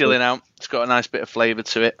 Yeah, just chilling out. It's got a nice bit of flavour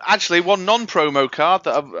to it. Actually, one non-promo card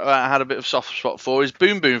that I had a bit of soft spot for is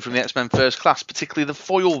Boom Boom from the X-Men First Class, particularly the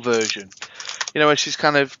foil version. Where she's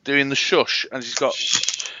kind of doing the shush, and she's got...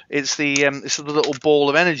 It's the little ball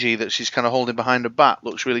of energy that she's kind of holding behind her back.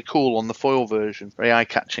 Looks really cool on the foil version. Very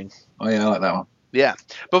eye-catching. Oh, yeah, I like that one. Yeah.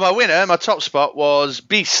 But my winner, my top spot, was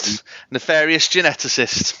Beast, Nefarious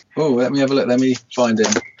Geneticist. Oh, let me have a look. Let me find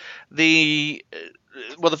him. The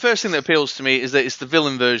first thing that appeals to me is that it's the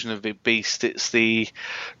villain version of Beast. It's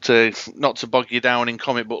not to bog you down in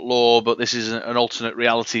comic book lore, but this is an alternate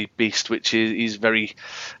reality Beast, which is he's very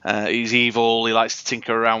he's evil. He likes to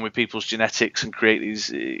tinker around with people's genetics and create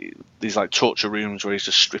these like torture rooms where he's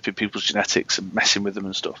just stripping people's genetics and messing with them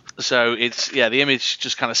and stuff. So the image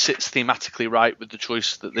just kind of sits thematically right with the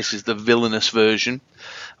choice that this is the villainous version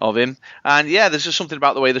of him. And yeah, there's just something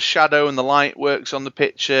about the way the shadow and the light works on the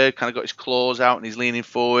picture. Kind of got his claws out and he's leaning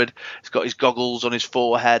forward. He's got his goggles on his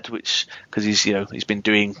forehead, which because he's been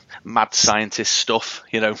doing mad scientist stuff,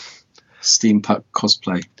 Steampunk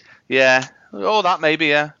cosplay. Yeah, that maybe.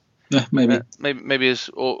 Yeah, maybe. Maybe he's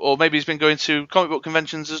been going to comic book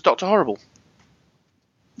conventions as Dr. Horrible.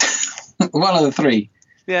 One of the three.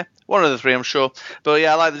 Yeah, one of the three, I'm sure. But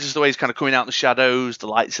yeah, I like just the way he's kind of coming out in the shadows, the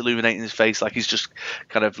lights illuminating his face, like he's just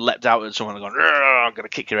kind of leapt out at someone and gone, I'm going to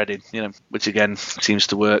kick your head in, which again seems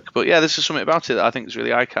to work. But yeah, there's just something about it that I think is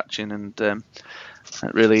really eye-catching and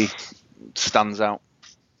it really stands out.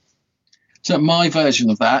 So my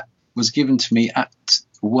version of that was given to me at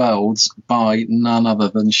worlds by none other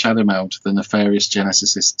than Shadowmeld, the nefarious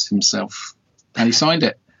geneticist himself. And he signed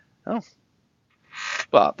it. Oh.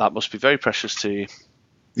 Well, that must be very precious to you.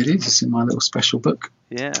 It is. It's in my little special book.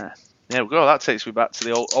 Yeah. Yeah, well, that takes me back to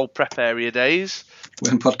the old prep area days.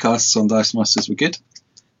 When podcasts on Dice Masters were good.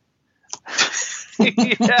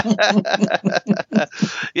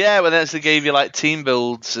 Yeah, when they gave you like team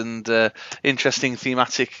builds and interesting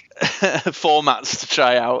thematic formats to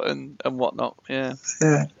try out and whatnot. Yeah,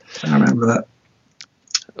 I remember that.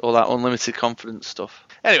 All that unlimited confidence stuff.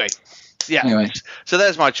 Anyway, so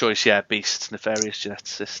there's my choice. Yeah, Beast, nefarious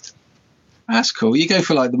geneticist. That's cool. You go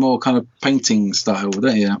for like the more kind of painting style,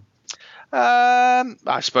 don't you?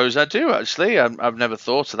 I suppose I do, actually. I've never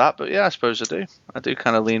thought of that, but yeah, I suppose I do. I do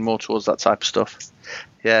kind of lean more towards that type of stuff.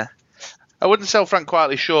 Yeah. I wouldn't sell Frank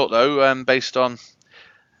Quietly short, though, based on...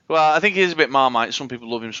 Well, I think he is a bit Marmite. Some people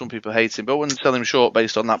love him, some people hate him, but I wouldn't sell him short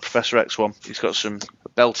based on that Professor X one. He's got some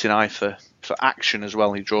belting eye for action as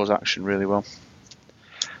well. He draws action really well.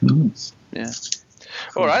 Yeah.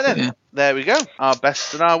 All right, then. Yeah. There we go. Our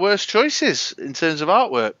best and our worst choices in terms of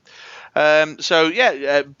artwork.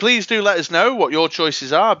 Please do let us know what your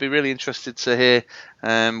choices are. I'd be really interested to hear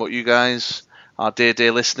what you guys, our dear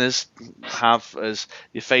listeners, have as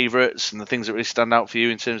your favourites and the things that really stand out for you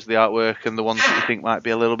in terms of the artwork and the ones that you think might be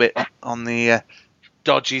a little bit on the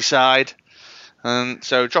dodgy side.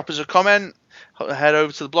 So drop us a comment, head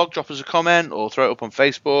over to the blog, drop us a comment, or throw it up on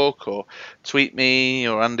Facebook, or tweet me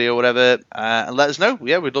or Andy or whatever, and let us know.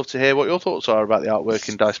 Yeah, we'd love to hear what your thoughts are about the artwork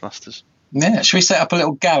in Dice Masters. Yeah, should we set up a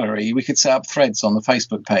little gallery? We could set up threads on the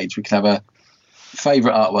Facebook page. We could have a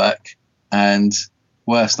favourite artwork and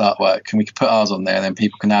worst artwork, and we could put ours on there, and then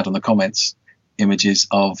people can add on the comments images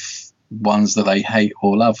of ones that they hate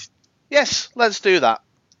or love. Yes, let's do that.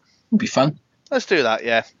 It'd be fun. Let's do that,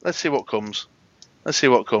 yeah. Let's see what comes.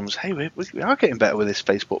 Hey, we are getting better with this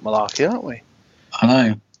Facebook malarkey, aren't we? I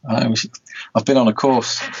know. I've been on a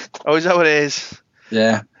course. Oh, is that what it is?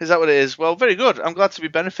 Yeah. Is that what it is? Well, very good. I'm glad to be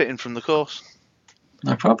benefiting from the course.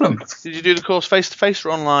 No problem. Did you do the course face-to-face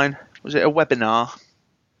or online? Was it a webinar?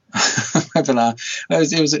 Webinar.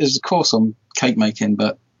 It was a course on cake making,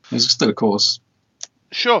 but it was still a course.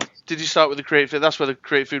 Sure. Did you start with the Create Food? That's where the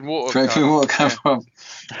Create Food and Water came from.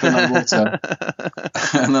 Water.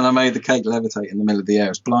 And then I made the cake levitate in the middle of the air.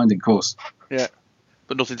 It was a blinding course. Yeah.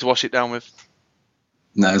 But nothing to wash it down with?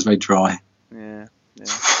 No, it was very dry. Yeah.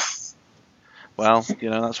 Well,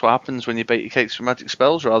 that's what happens when you bake your cakes with magic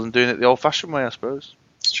spells rather than doing it the old-fashioned way, I suppose.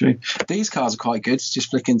 It's true. These cards are quite good. Just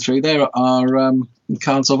flicking through, there are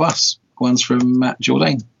cards of us. One's from Matt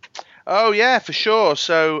Jourdain. Oh, yeah, for sure.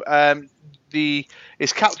 So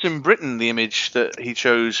it's Captain Britain, the image that he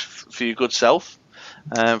chose for your good self.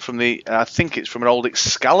 I think it's from an old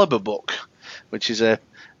Excalibur book, which is a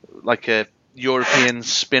European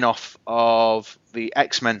spin-off of the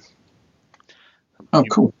X-Men. Oh,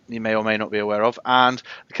 cool. You may or may not be aware of. And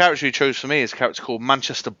the character he chose for me is a character called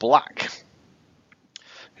Manchester Black,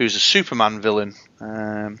 who's a Superman villain.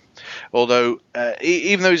 Although,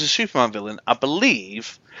 even though he's a Superman villain, I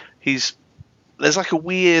believe there's like a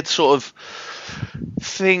weird sort of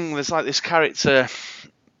thing. There's like this character.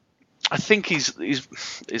 I think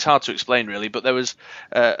it's hard to explain really, but there was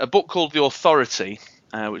a book called The Authority,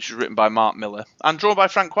 which was written by Mark Miller and drawn by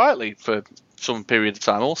Frank Quietly for some period of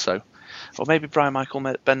time also. Or maybe Brian Michael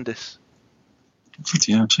Bendis.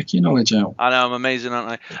 Yeah, check your knowledge out. I know, I'm amazing,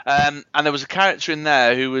 aren't I? And there was a character in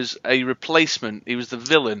there who was a replacement. He was the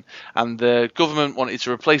villain, and the government wanted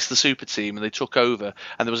to replace the super team, and they took over.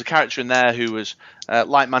 And there was a character in there who was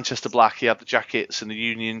like Manchester Black. He had the jackets and the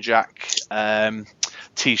Union Jack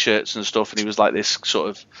T-shirts and stuff, and he was like this sort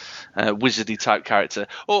of wizardy type character,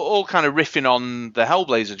 all kind of riffing on the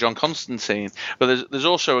Hellblazer, John Constantine. But there's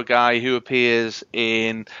also a guy who appears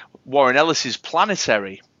in Warren Ellis's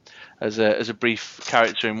Planetary as a brief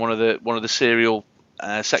character in one of the serial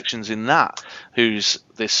sections in that, who's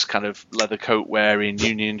this kind of leather coat wearing,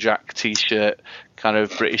 Union Jack T-shirt, kind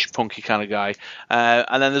of British punky kind of guy.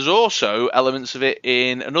 And then there's also elements of it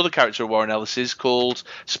in another character of Warren Ellis's called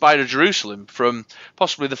Spider Jerusalem, from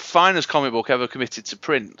possibly the finest comic book ever committed to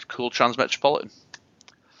print, called Transmetropolitan.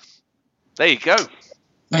 There you go.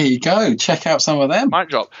 There you go. Check out some of them. Mic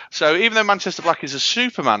drop. So even though Manchester Black is a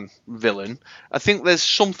Superman villain, I think there's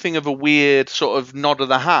something of a weird sort of nod of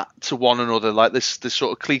the hat to one another, like this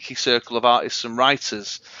sort of cliquey circle of artists and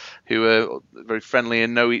writers who are very friendly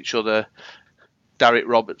and know each other. Derek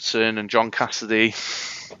Robertson and John Cassidy,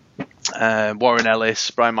 Warren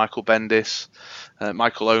Ellis, Brian Michael Bendis,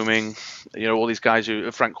 Michael Oeming, all these guys who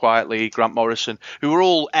are Frank Quietly, Grant Morrison, who are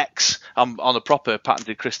all on the proper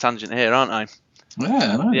patented Chris Tangent here, aren't I?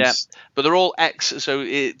 Yeah, nice. Yeah, but they're all X. So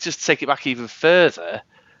just to take it back even further,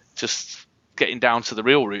 just getting down to the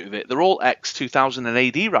real root of it, they're all X 2000 and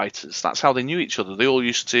AD writers. That's how they knew each other. They all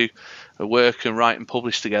used to work and write and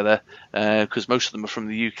publish together because most of them are from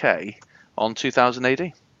the UK on 2000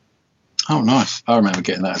 AD. Oh, nice. I remember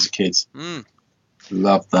getting that as a kid.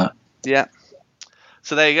 Love that. Yeah.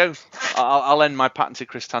 So there you go. I'll end my patented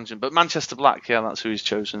Chris tangent. But Manchester Black, yeah, that's who he's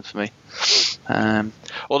chosen for me.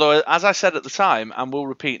 Although, as I said at the time, and will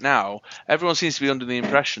repeat now, everyone seems to be under the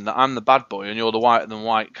impression that I'm the bad boy and you're the whiter than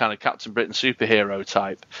white kind of Captain Britain superhero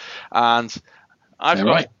type. And I've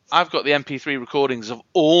got the MP3 recordings of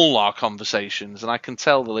all our conversations, and I can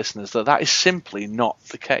tell the listeners that is simply not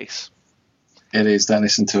the case. It is. Don't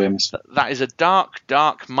listen to him. That is a dark,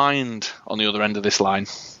 dark mind on the other end of this line.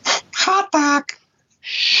 Hot dog.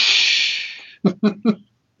 Shh. Right,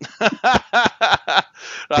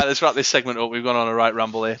 let's wrap this segment up. We've gone on a right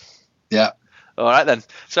ramble here. Yeah. All right, then.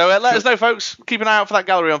 So let us know, folks. Keep an eye out for that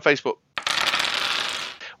gallery on Facebook.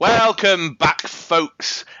 Welcome back,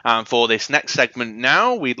 folks. And for this next segment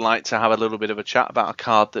now, we'd like to have a little bit of a chat about a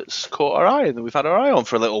card that's caught our eye and that we've had our eye on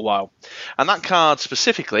for a little while. And that card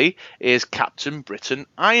specifically is Captain Britain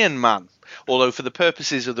Iron Man. Although for the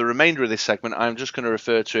purposes of the remainder of this segment, I'm just going to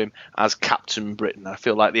refer to him as Captain Britain. I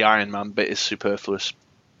feel like the Iron Man bit is superfluous.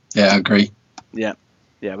 Yeah, I agree. Yeah,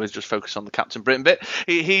 we'll just focus on the Captain Britain bit.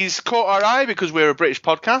 He's caught our eye because we're a British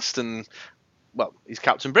podcast and, well, he's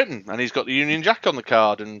Captain Britain and he's got the Union Jack on the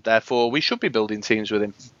card and therefore we should be building teams with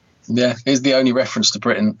him. Yeah, he's the only reference to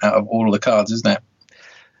Britain out of all of the cards, isn't it?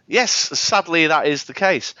 Yes, sadly that is the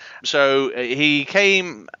case. So he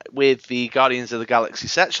came with the Guardians of the Galaxy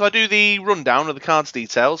set. Shall I do the rundown of the cards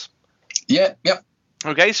details? Yeah, yep.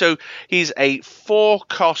 Okay, so he's a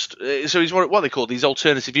 4-cost. So he's what they call these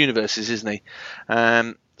alternative universes, isn't he?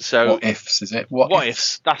 So what ifs is it? What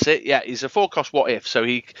ifs? That's it. Yeah, he's a 4-cost what if. So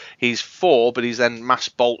he's 4, but he's then mass,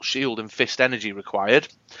 bolt, shield, and fist energy required.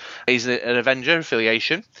 He's an Avenger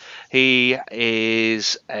affiliation. He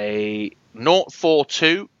is a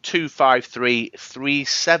 042 253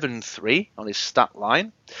 373 on his stat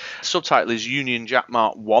line. Subtitle is Union Jack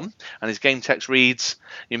Mark 1, and his game text reads: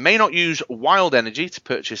 "You may not use wild energy to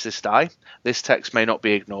purchase this die. This text may not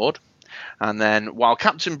be ignored." And then, while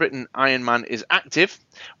Captain Britain Iron Man is active,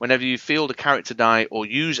 whenever you field a character die or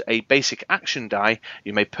use a basic action die,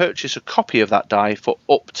 you may purchase a copy of that die for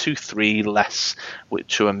up to 3 less,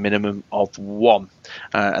 to a minimum of 1.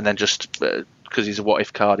 And then just because he's a what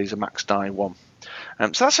if card, he's a max die 1.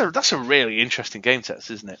 So that's a really interesting game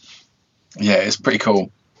test, isn't it? Yeah, it's pretty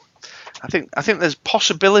cool. I think there's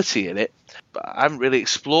possibility in it, but I haven't really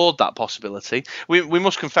explored that possibility. We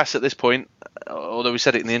must confess at this point, although we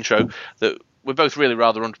said it in the intro, that we're both really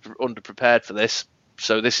rather underprepared for this.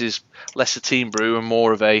 So this is less a team brew and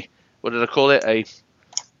more of a, what did I call it? A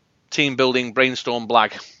team building brainstorm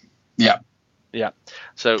blag. Yeah. Yeah.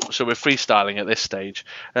 So we're freestyling at this stage.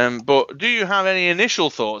 But do you have any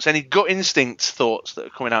initial thoughts, any gut instinct thoughts that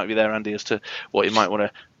are coming out of you there, Andy, as to what you might want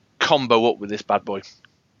to combo up with this bad boy?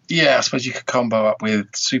 Yeah, I suppose you could combo up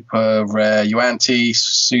with super rare Yuan-Ti,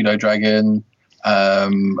 pseudo dragon,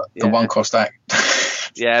 the 1-cost act.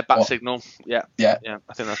 Yeah, bat signal. Yeah. I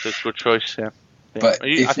think that's a good choice. Yeah. But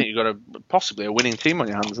I think you've got possibly a winning team on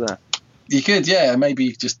your hands there. You could, yeah. Maybe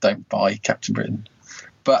you just don't buy Captain Britain.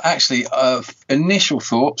 But actually, initial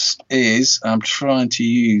thoughts is I'm trying to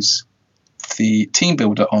use the team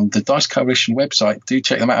builder on the Dice Coalition website. Do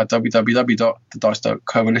check them out at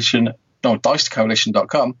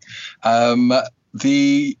www.dicecoalition.com.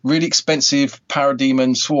 The really expensive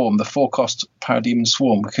Parademon Swarm, the 4-cost Parademon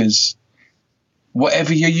Swarm, because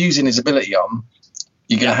whatever you're using his ability on,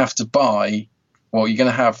 you're going to have to buy, or you're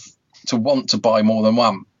going to have to want to buy more than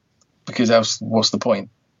one, because else what's the point?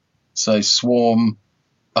 So Swarm,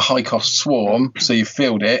 a high-cost Swarm, so you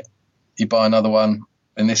field it, you buy another one,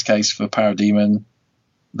 in this case for Parademon,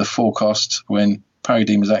 the 4-cost, when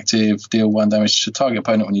Parademon is active, deal 1 damage to target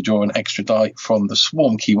opponent when you draw an extra die from the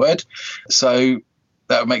Swarm keyword. So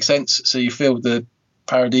that would make sense. So you field the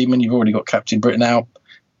Parademon, you've already got Captain Britain out.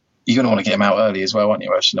 You're going to want to get him out early as well, aren't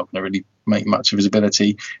you? Else you're not going to really make much of his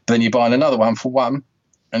ability. Then you buy another one for 1,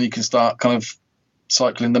 and you can start kind of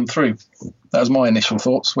cycling them through. That was my initial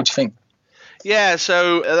thoughts. What do you think? Yeah,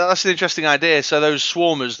 so that's an interesting idea. So those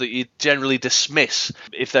swarmers that you generally dismiss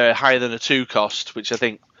if they're higher than a 2-cost, which I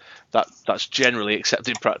think that's generally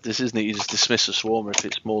accepted practice, isn't it? You just dismiss a swarmer if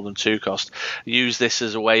it's more than 2-cost. Use this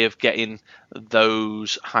as a way of getting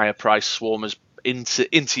those higher priced swarmers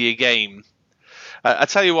into your game. I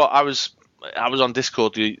tell you what, I was I was on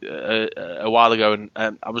Discord a while ago,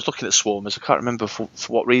 and I was looking at swarmers. I can't remember for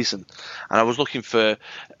what reason, and I was looking for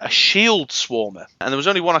a shield swarmer, and there was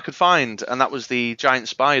only one I could find, and that was the giant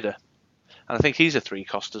spider. And I think he's a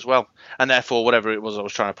 3-cost as well, and therefore whatever it was I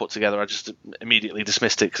was trying to put together, I just immediately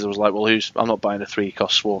dismissed it because I was like, well, I'm not buying a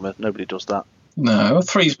 3-cost swarmer. Nobody does that. No,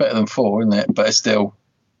 3's better than 4, isn't it? But it's still.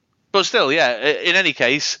 But still, yeah. In any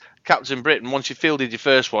case, Captain Britain, once you fielded your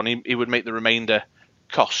first one, he would make the remainder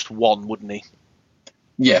cost 1, wouldn't he?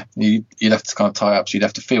 Yeah, you'd have to kind of tie up, so you'd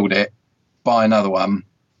have to field it, buy another one,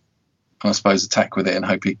 and I suppose attack with it and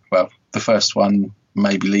hope the first one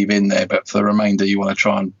maybe leave in there, but for the remainder you want to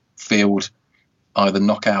try and field either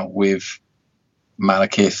knockout with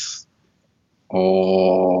Malekith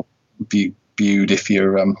or Bude if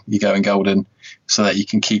you're going golden, so that you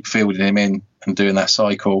can keep fielding him in and doing that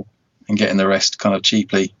cycle and getting the rest kind of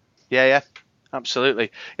cheaply. Yeah.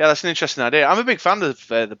 Absolutely. Yeah, that's an interesting idea. I'm a big fan of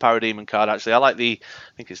the Parademon card, actually. I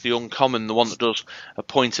think it's the uncommon, the one that does a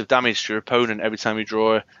point of damage to your opponent every time you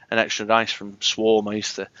draw an extra dice from Swarm. I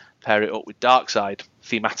used to pair it up with Darkside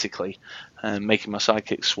thematically, making my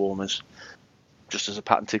sidekicks swarmers. Just as a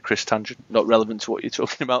patented Chris tangent, not relevant to what you're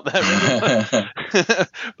talking about there.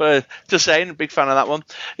 But just saying, big fan of that one.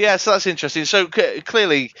 Yeah, so that's interesting. So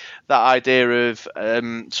clearly that idea of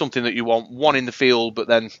something that you want one in the field, but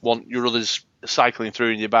then want your others cycling through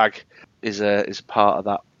in your bag is a part of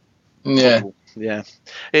that. Yeah. Puzzle. Yeah.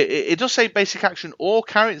 It does say basic action or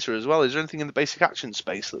character as well. Is there anything in the basic action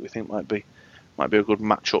space that we think might be a good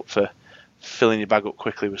match-up for filling your bag up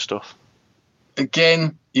quickly with stuff?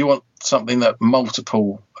 Again, you want something that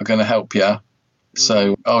multiple are going to help you.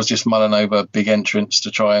 So I was just mulling over big entrance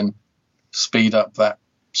to try and speed up that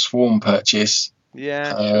swarm purchase.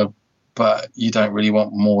 Yeah. Sure. But you don't really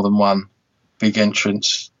want more than one big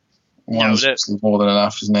entrance. One's more than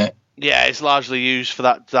enough, isn't it? Yeah, it's largely used for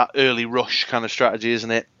that early rush kind of strategy,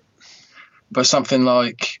 isn't it? But something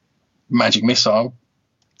like Magic Missile.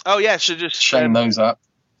 Oh yeah, so just chain those up,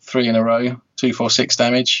 3 in a row, 2, 4, 6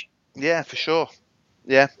 damage. Yeah, for sure.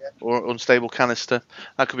 Yeah, or unstable canister.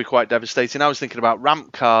 That could be quite devastating. I was thinking about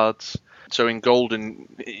ramp cards. So in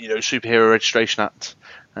Golden, Superhero Registration Act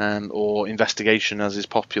or Investigation, as is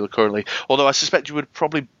popular currently. Although I suspect you would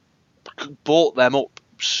probably bought them up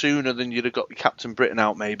sooner than you'd have got Captain Britain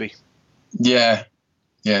out, maybe. Yeah,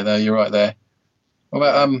 no, you're right there. What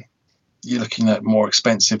about you're looking at more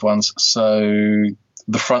expensive ones. So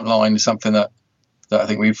the front line is something that I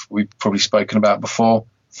think we've probably spoken about before.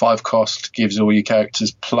 5 cost gives all your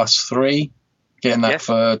characters +3, getting that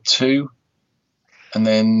for 2, and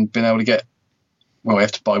then being able to get, you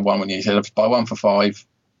have to buy one when you have to buy one for 5,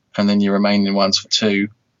 and then your remaining ones for 2,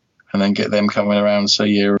 and then get them coming around so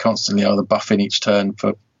you're constantly either buffing each turn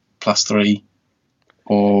for +3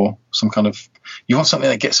 or some kind of, you want something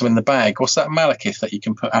that gets them in the bag. What's that Malekith that you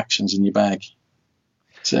can put actions in your bag?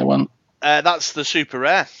 Is there one? That's the super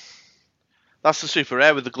rare. That's the super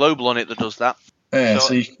rare with the global on it that does that. Yeah,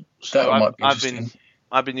 might be interesting.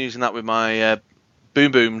 I've been using that with my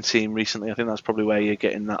Boom Boom team recently. I think that's probably where you're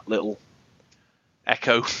getting that little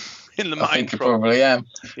echo in the mind. I think I probably am.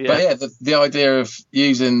 Yeah. But the idea of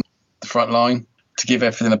using the front line to give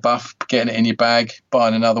everything a buff, getting it in your bag,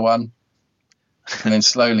 buying another one, and then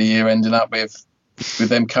slowly you're ending up with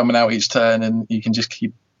them coming out each turn, and you can just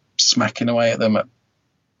keep smacking away at them at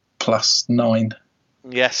 +9.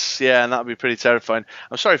 Yes, yeah, and that would be pretty terrifying.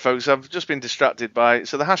 I'm sorry, folks, I've just been distracted by...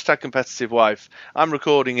 So the hashtag competitive wife, I'm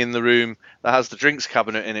recording in the room that has the drinks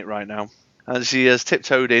cabinet in it right now. And she has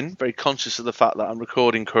tiptoed in, very conscious of the fact that I'm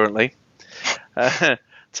recording currently.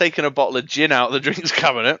 Taken a bottle of gin out of the drinks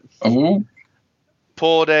cabinet. Ooh.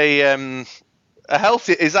 Poured a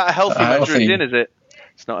healthy... Is that a healthy measure of gin, is it?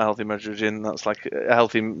 It's not a healthy measure of gin. That's like a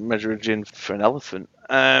healthy measure of gin for an elephant.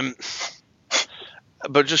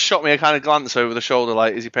 But just shot me a kind of glance over the shoulder,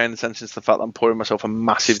 like, is he paying attention to the fact that I'm pouring myself a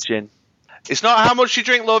massive gin? It's not how much you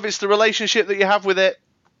drink, love, it's the relationship that you have with it.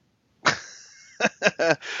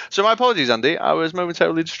 So my apologies, Andy. I was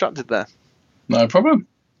momentarily distracted there. No problem.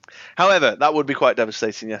 However, that would be quite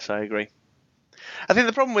devastating, yes, I agree. I think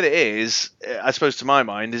the problem with it is, I suppose to my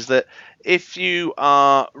mind, is that if you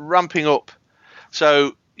are ramping up...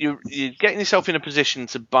 So you're getting yourself in a position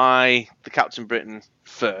to buy the Captain Britain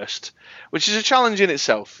first, which is a challenge in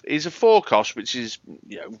itself. He's a 4 cost, which is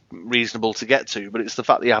reasonable to get to, but it's the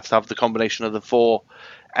fact that you have to have the combination of the 4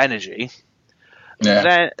 energy.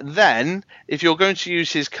 Yeah. Then, if you're going to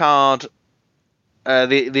use his card,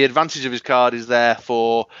 the advantage of his card is there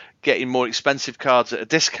for getting more expensive cards at a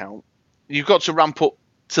discount. You've got to ramp up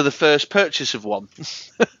to the first purchase of one.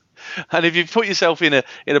 And if you put yourself in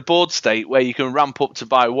a board state where you can ramp up to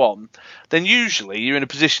buy one, then usually you're in a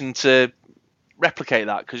position to replicate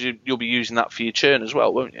that because you'll be using that for your churn as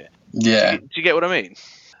well, won't you? Yeah. Do you get what I mean?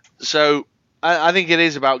 So I think it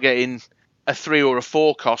is about getting a 3 or a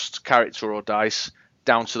 4 cost character or dice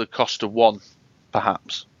down to the cost of 1,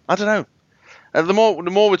 perhaps. I don't know. And the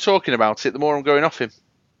more we're talking about it, the more I'm going off him.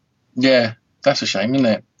 Yeah, that's a shame, isn't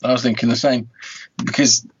it? I was thinking the same.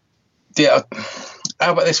 Because, yeah,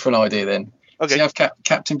 how about this for an idea then? Okay. So you have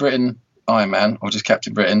Captain Britain, Iron Man, or just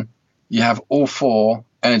Captain Britain. You have all 4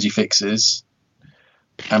 energy fixers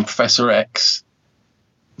and Professor X.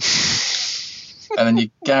 And then you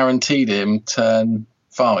guaranteed him turn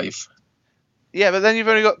 5. Yeah, but then you've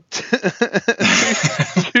only got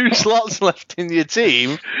 2 slots left in your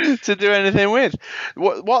team to do anything with.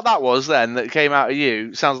 What that was then that came out of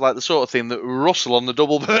you sounds like the sort of thing that Russell on the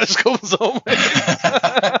double burst comes up with.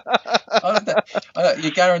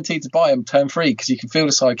 You're guaranteed to buy them turn 3 because you can field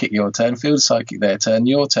a sidekick your turn, field a sidekick their turn,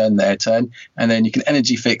 your turn, their turn, and then you can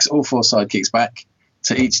energy fix all 4 sidekicks back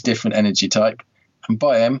to each different energy type and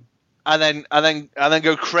buy them. And then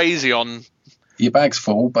go crazy on your bag's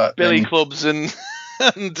full, but Billy Clubs and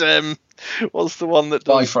what's the one that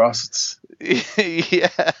does Bifrosts?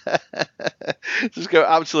 Yeah, just go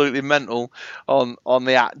absolutely mental on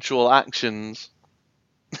the actual actions.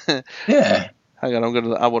 Yeah. Hang on,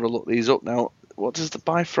 I want to look these up now. What does the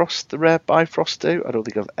rare Bifrost do? I don't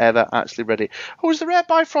think I've ever actually read it. Oh, is the rare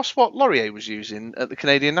Bifrost what Laurier was using at the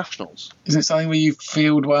Canadian Nationals? Is it something where you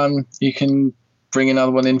field one, you can bring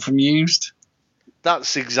another one in from used?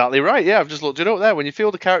 That's exactly right. Yeah, I've just looked it up there. When you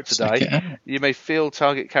field a character die, you may field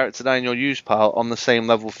target character die in your use pile on the same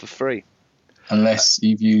level for free. Unless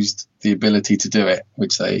you've used the ability to do it,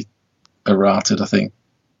 which they errated, I think.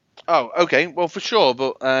 Oh, okay. Well, for sure,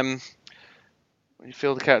 but when you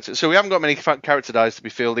field a character, so we haven't got many character dies to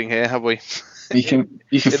be fielding here, have we? You can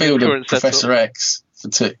field a Professor X for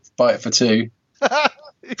 2. Buy it for 2.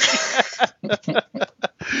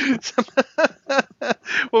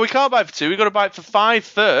 Well, we can't buy it for 2. We've got to buy it for 5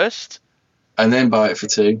 first. And then buy it for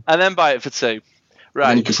 2. And then buy it for 2. Right.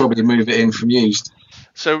 And you could probably move it in from used.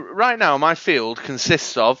 So right now my field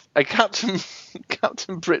consists of a Captain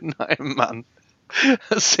Britain Iron Man,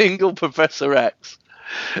 a single Professor X,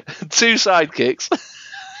 2 sidekicks,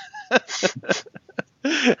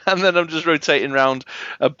 and then I'm just rotating around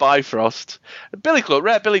a Bifrost. A Billy Club,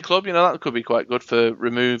 rare Billy Club, that could be quite good for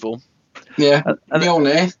removal. Yeah, and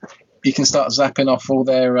Mjolnir, you can start zapping off all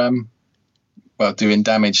their, doing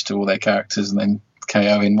damage to all their characters and then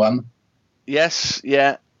KO in one. Yes,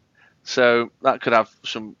 yeah. So that could have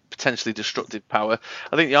some potentially destructive power.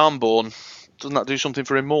 I think the Armborn, doesn't that do something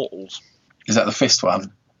for Immortals? Is that the fist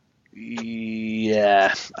one?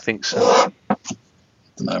 Yeah, I think so. I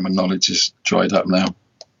don't know, my knowledge is dried up now.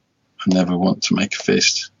 I never want to make a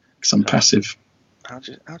fist because I'm passive. How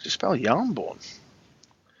do you spell Yarnborn?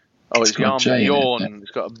 Oh, it's got Bjorn.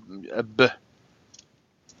 It's got a B.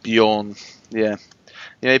 Bjorn. Yeah.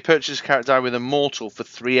 You purchase a character die with Immortal for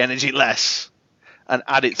 3 energy less and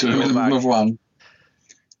add it to another one.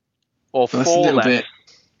 Or 4 less. Bit.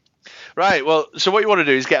 Right, well, so what you want to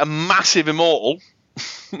do is get a massive Immortal.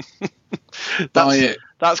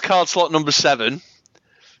 That's card slot number 7.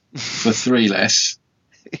 For 3 less.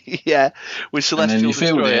 Yeah, with Celestial and then you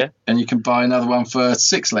Destroyer. Field it, and you can buy another one for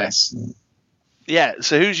 6 less. Yeah,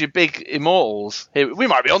 so who's your big Immortals? We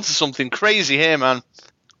might be onto something crazy here, man.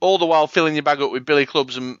 All the while filling your bag up with Billy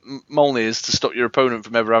Clubs and Mjolnirs to stop your opponent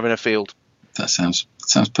from ever having a field. That sounds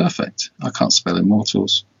perfect. I can't spell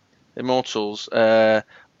Immortals. Immortals.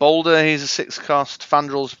 Boulder, he's a 6 cost.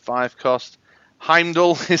 Fandrel's a 5 cost.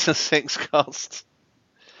 Heimdall is a 6 cost.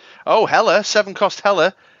 Oh, Hela, 7 cost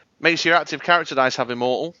Hela. Makes your active character dice have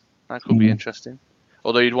Immortal. That could be interesting.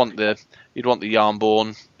 Although you'd want the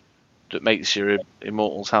Yarnborn that makes your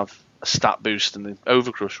Immortals have a stat boost and the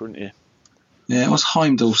Overcrush, wouldn't you? Yeah, it was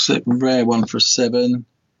Heimdall, rare one for 7.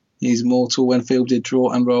 He's Immortal. When fielded,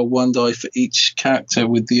 draw and roll 1 die for each character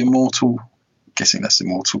with the Immortal. I'm guessing that's the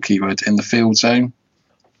Immortal keyword in the field zone.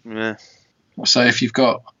 Yeah. So if you've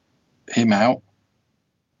got him out,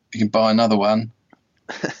 you can buy another one.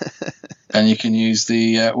 And you can use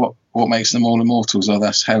the what makes them all Immortals. Oh,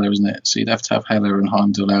 that's Hela, isn't it? So you'd have to have Hela and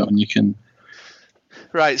Heimdall out, and you can.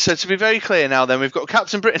 Right. So to be very clear now, then we've got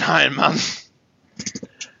Captain Britain Iron Man,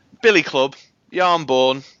 Billy Club,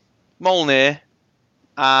 Yarnborn, Mjolnir,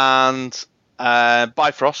 and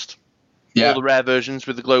Bifrost. Yeah. All the rare versions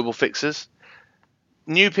with the global fixers.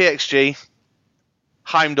 New PXG,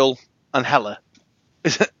 Heimdall, and Hela.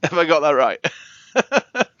 Have I got that right?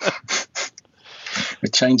 We're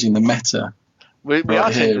changing the meta we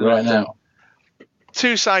are here, right now.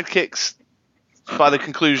 2 sidekicks by the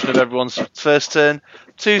conclusion of everyone's first turn,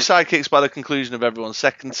 2 sidekicks by the conclusion of everyone's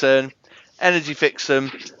second turn. Energy fix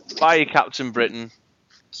them, buy your Captain Britain.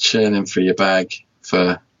 Churning for your bag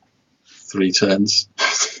for 3 turns.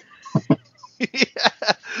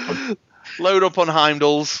 Yeah. Load up on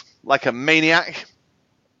Heimdalls like a maniac.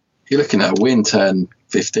 You're looking at a win turn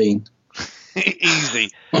 15.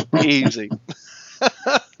 Easy.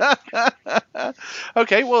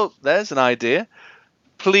 Okay, well, there's an idea.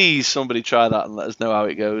 Please, somebody try that and let us know how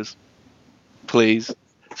it goes. Please.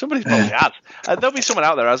 Somebody probably has. There'll be someone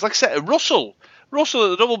out there. As like I said, Russell at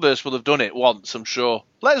the Double Burst will have done it once, I'm sure.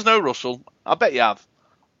 Let us know, Russell. I bet you have.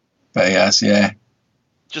 Bet he has, yeah.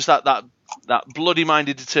 Just that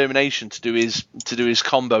bloody-minded determination to do his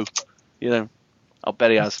combo. You know, I'll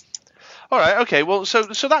bet he has. All right, okay. Well, so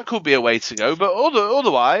that could be a way to go, but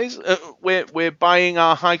otherwise, we're buying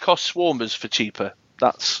our high-cost swarmers for cheaper.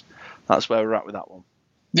 That's where we're at with that one.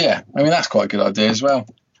 Yeah, I mean that's quite a good idea as well.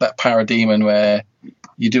 That Parademon where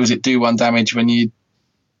you do 1 damage when you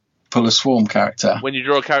pull a swarm character. When you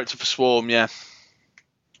draw a character for swarm, yeah.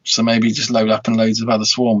 So maybe just load up and loads of other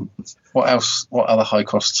swarm. What else? What other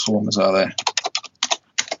high-cost swarmers are there?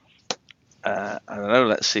 I don't know.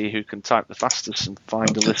 Let's see who can type the fastest and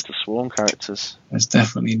find a list of swarm characters. There's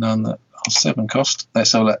definitely none that are 7 cost.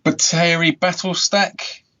 Let's have a look. Bateri Battle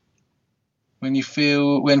Stack. When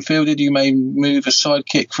fielded, you may move a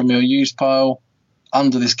sidekick from your used pile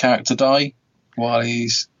under this character die while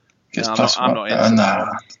he's gets plus I'm not into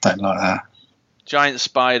that. Don't like that. Giant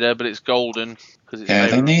spider, but it's golden because it's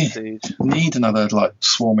they need another like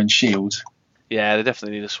swarming shield. Yeah, they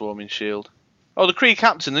definitely need a swarming shield. Oh, the Kree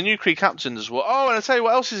Captain, the new Kree Captain as well. Oh, and I'll tell you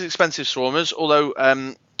what else is expensive swarmers, although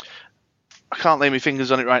I can't lay my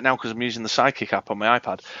fingers on it right now because I'm using the Psychic app on my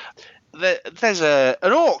iPad. There's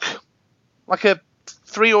an orc, like a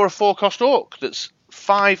 3 or a 4 cost orc that's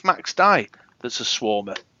 5 max die that's a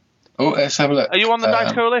swarmer. Oh, let's have a look. Are you on the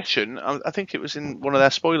Dice Coalition? I think it was in one of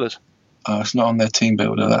their spoilers. Oh, it's not on their team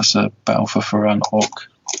builder. That's a Battle for Faran orc.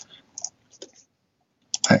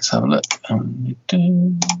 Let's have a look.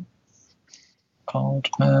 Old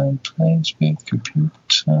man plays with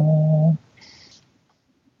computer.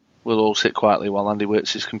 We'll all sit quietly while Andy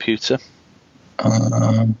works his computer.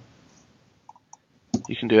 You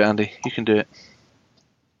can do it, Andy. You can do it.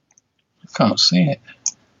 I can't see it.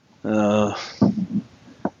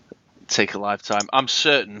 Take a lifetime. I'm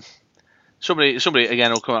certain. Somebody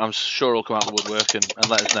again will come out. I'm sure will come out of the woodwork and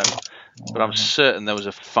let us know. But I'm certain there was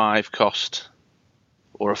a 5 cost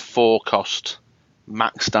or a 4 cost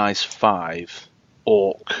max dice 5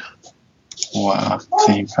 orc. Wow,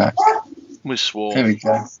 team pack. With swarm. There we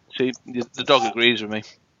go. See, the dog agrees with me.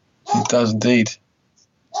 It does indeed.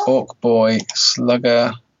 Orc boy,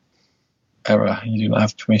 slugger, error. You do not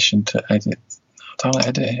have permission to edit. Don't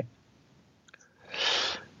edit it.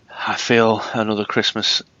 I feel another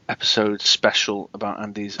Christmas episode special about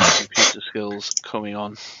Andy's computer skills coming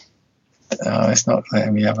on. Oh, it's not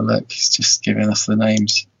letting me have a look. It's just giving us the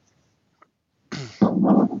names.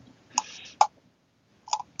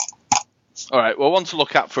 All right, well, one to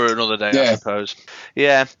look at for another day, I suppose.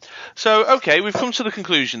 Yeah. So, okay, we've come to the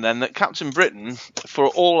conclusion then that Captain Britain, for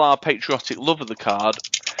all our patriotic love of the card,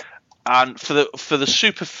 and for the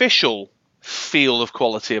superficial feel of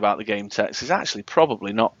quality about the game text, is actually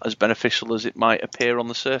probably not as beneficial as it might appear on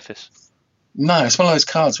the surface. No, it's one of those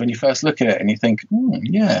cards when you first look at it and you think,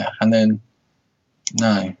 yeah, and then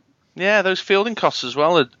no. Yeah, those fielding costs as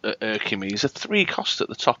well at Hercules are 3 cost at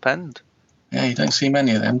the top end. Yeah, you don't see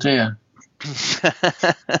many of them, do you? No.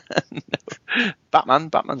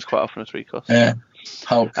 Batman's quite often a 3 cost. Yeah,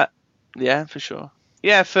 Hulk. Yeah, for sure.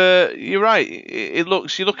 Yeah, you're right. You look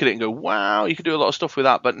at it and go, wow, you could do a lot of stuff with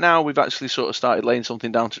that. But now we've actually sort of started laying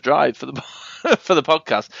something down to drive for the for the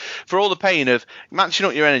podcast, for all the pain of matching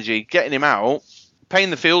up your energy, getting him out, paying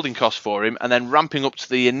the fielding cost for him, and then ramping up to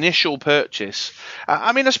the initial purchase.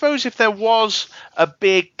 I mean, I suppose if there was a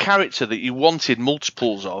big character that you wanted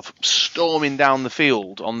multiples of storming down the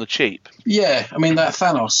field on the cheap. Yeah, I mean, that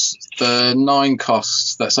Thanos, the 9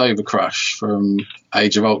 cost, that's Overcrush from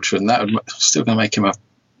Age of Ultron, that would still going to make him a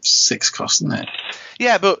 6 cost, isn't it?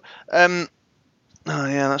 Yeah, but... Oh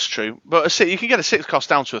yeah, that's true. But you can get a 6 cost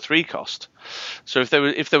down to a 3 cost. So if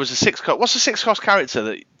there was a 6 cost, what's a 6 cost character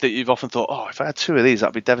that you've often thought, oh, if I had 2 of these,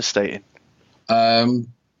 that'd be devastating?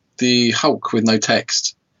 The Hulk with no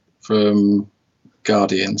text from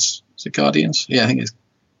Guardians. Is it Guardians? Yeah, I think it's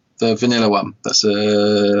the vanilla one. That's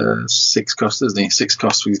a 6 cost, isn't he? 6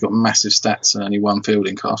 cost. He's got massive stats and only 1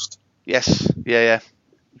 fielding cost. Yes. Yeah.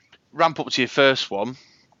 Ramp up to your first one,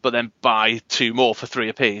 but then buy 2 more for 3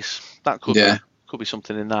 apiece. That could Could be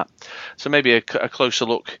something in that. So maybe a closer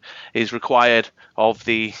look is required of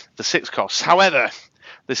the 6 costs. However,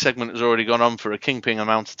 this segment has already gone on for a kingpin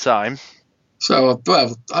amount of time. So,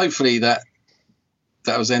 well, hopefully that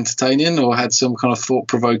was entertaining or had some kind of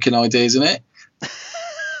thought-provoking ideas in it.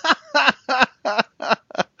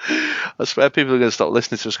 I swear people are going to stop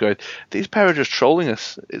listening to us going, these pair are just trolling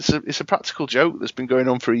us. It's a practical joke that's been going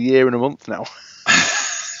on for a year and a month now.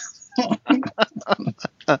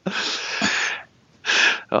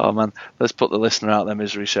 Oh, man. Let's put the listener out of their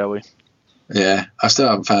misery, shall we? Yeah. I still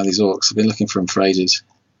haven't found these orcs. I've been looking for them for ages.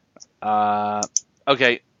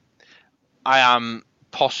 Okay. I am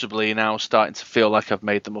possibly now starting to feel like I've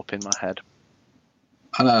made them up in my head.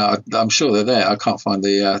 I know. I'm sure they're there. I can't find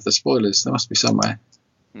the spoilers. There must be somewhere.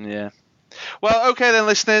 Yeah. Well, okay then,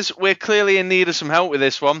 listeners. We're clearly in need of some help with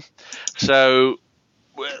this one. So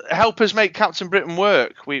help us make Captain Britain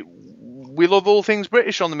work. We love all things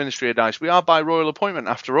British on the Ministry of Dice. We are by royal appointment,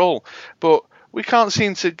 after all. But we can't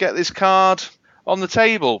seem to get this card on the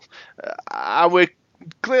table. And we're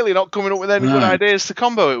clearly not coming up with any good ideas to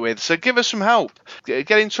combo it with. So give us some help. Get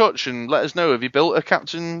in touch and let us know. Have you built a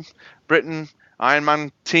Captain Britain Iron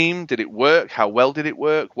Man team? Did it work? How well did it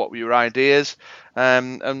work? What were your ideas?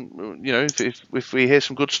 And you know, if we hear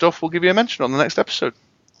some good stuff, we'll give you a mention on the next episode.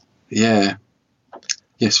 Yeah.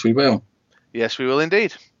 Yes, we will. Yes, we will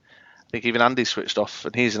indeed. I think even Andy switched off,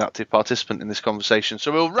 and he's an active participant in this conversation.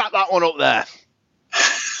 So we'll wrap that one up there.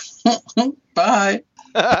 Bye.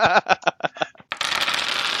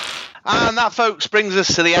 And that, folks, brings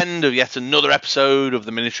us to the end of yet another episode of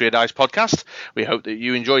the Ministry of Dice podcast. We hope that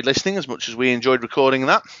you enjoyed listening as much as we enjoyed recording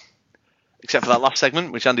that. Except for that last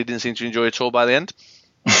segment, which Andy didn't seem to enjoy at all by the end.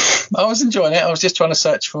 I was enjoying it. I was just trying to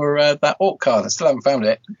search for that orc card. I still haven't found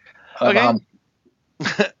it. Okay.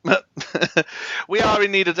 We are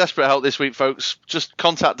in need of desperate help this week, folks. Just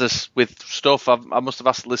contact us with stuff. I must have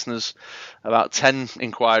asked listeners about 10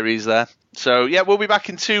 inquiries there. So, yeah, we'll be back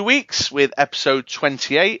in 2 weeks with episode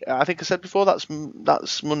 28. I think I said before that's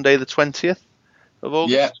Monday the 20th of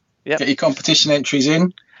August. Yeah. Yep. Get your competition entries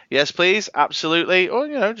in. Yes, please. Absolutely. Or,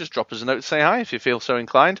 you know, just drop us a note to say hi if you feel so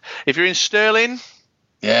inclined. If you're in Stirling...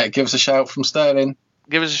 Yeah, give us a shout from Stirling.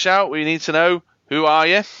 Give us a shout. We need to know, who are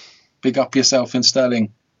you? Big up yourself in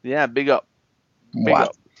Stirling. Yeah, big up. Big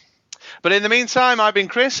up. But in the meantime, I've been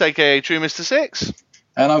Chris, a.k.a. True Mr. Six.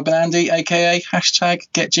 And I've been Andy, a.k.a.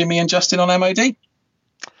 #Get Jimmy and Justin on MOD.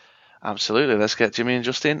 Absolutely. Let's get Jimmy and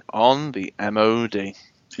Justin on the MOD.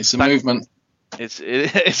 It's a movement. It's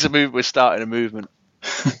a move. We're starting a movement.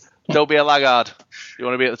 Don't be a laggard. You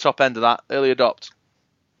want to be at the top end of that. Early adopt.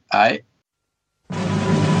 Aye.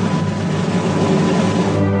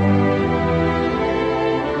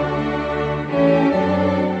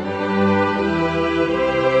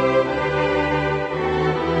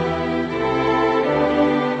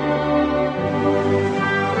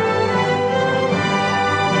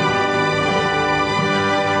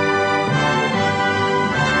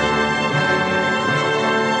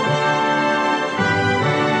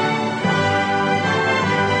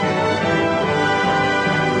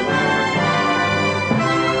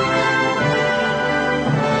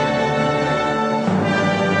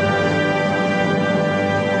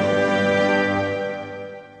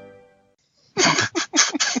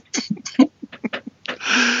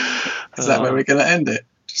 Is that where we're going to end it?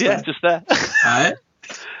 Just there. Alright.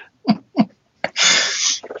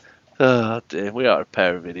 Oh dear, we are a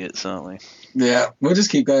pair of idiots, aren't we? Yeah, we'll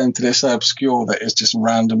just keep going to this so obscure that it's just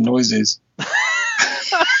random noises.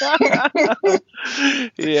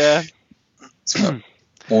 Yeah.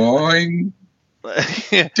 Boing.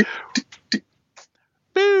 Yeah.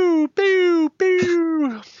 Boo, boo,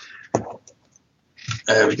 boo.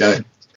 There we go.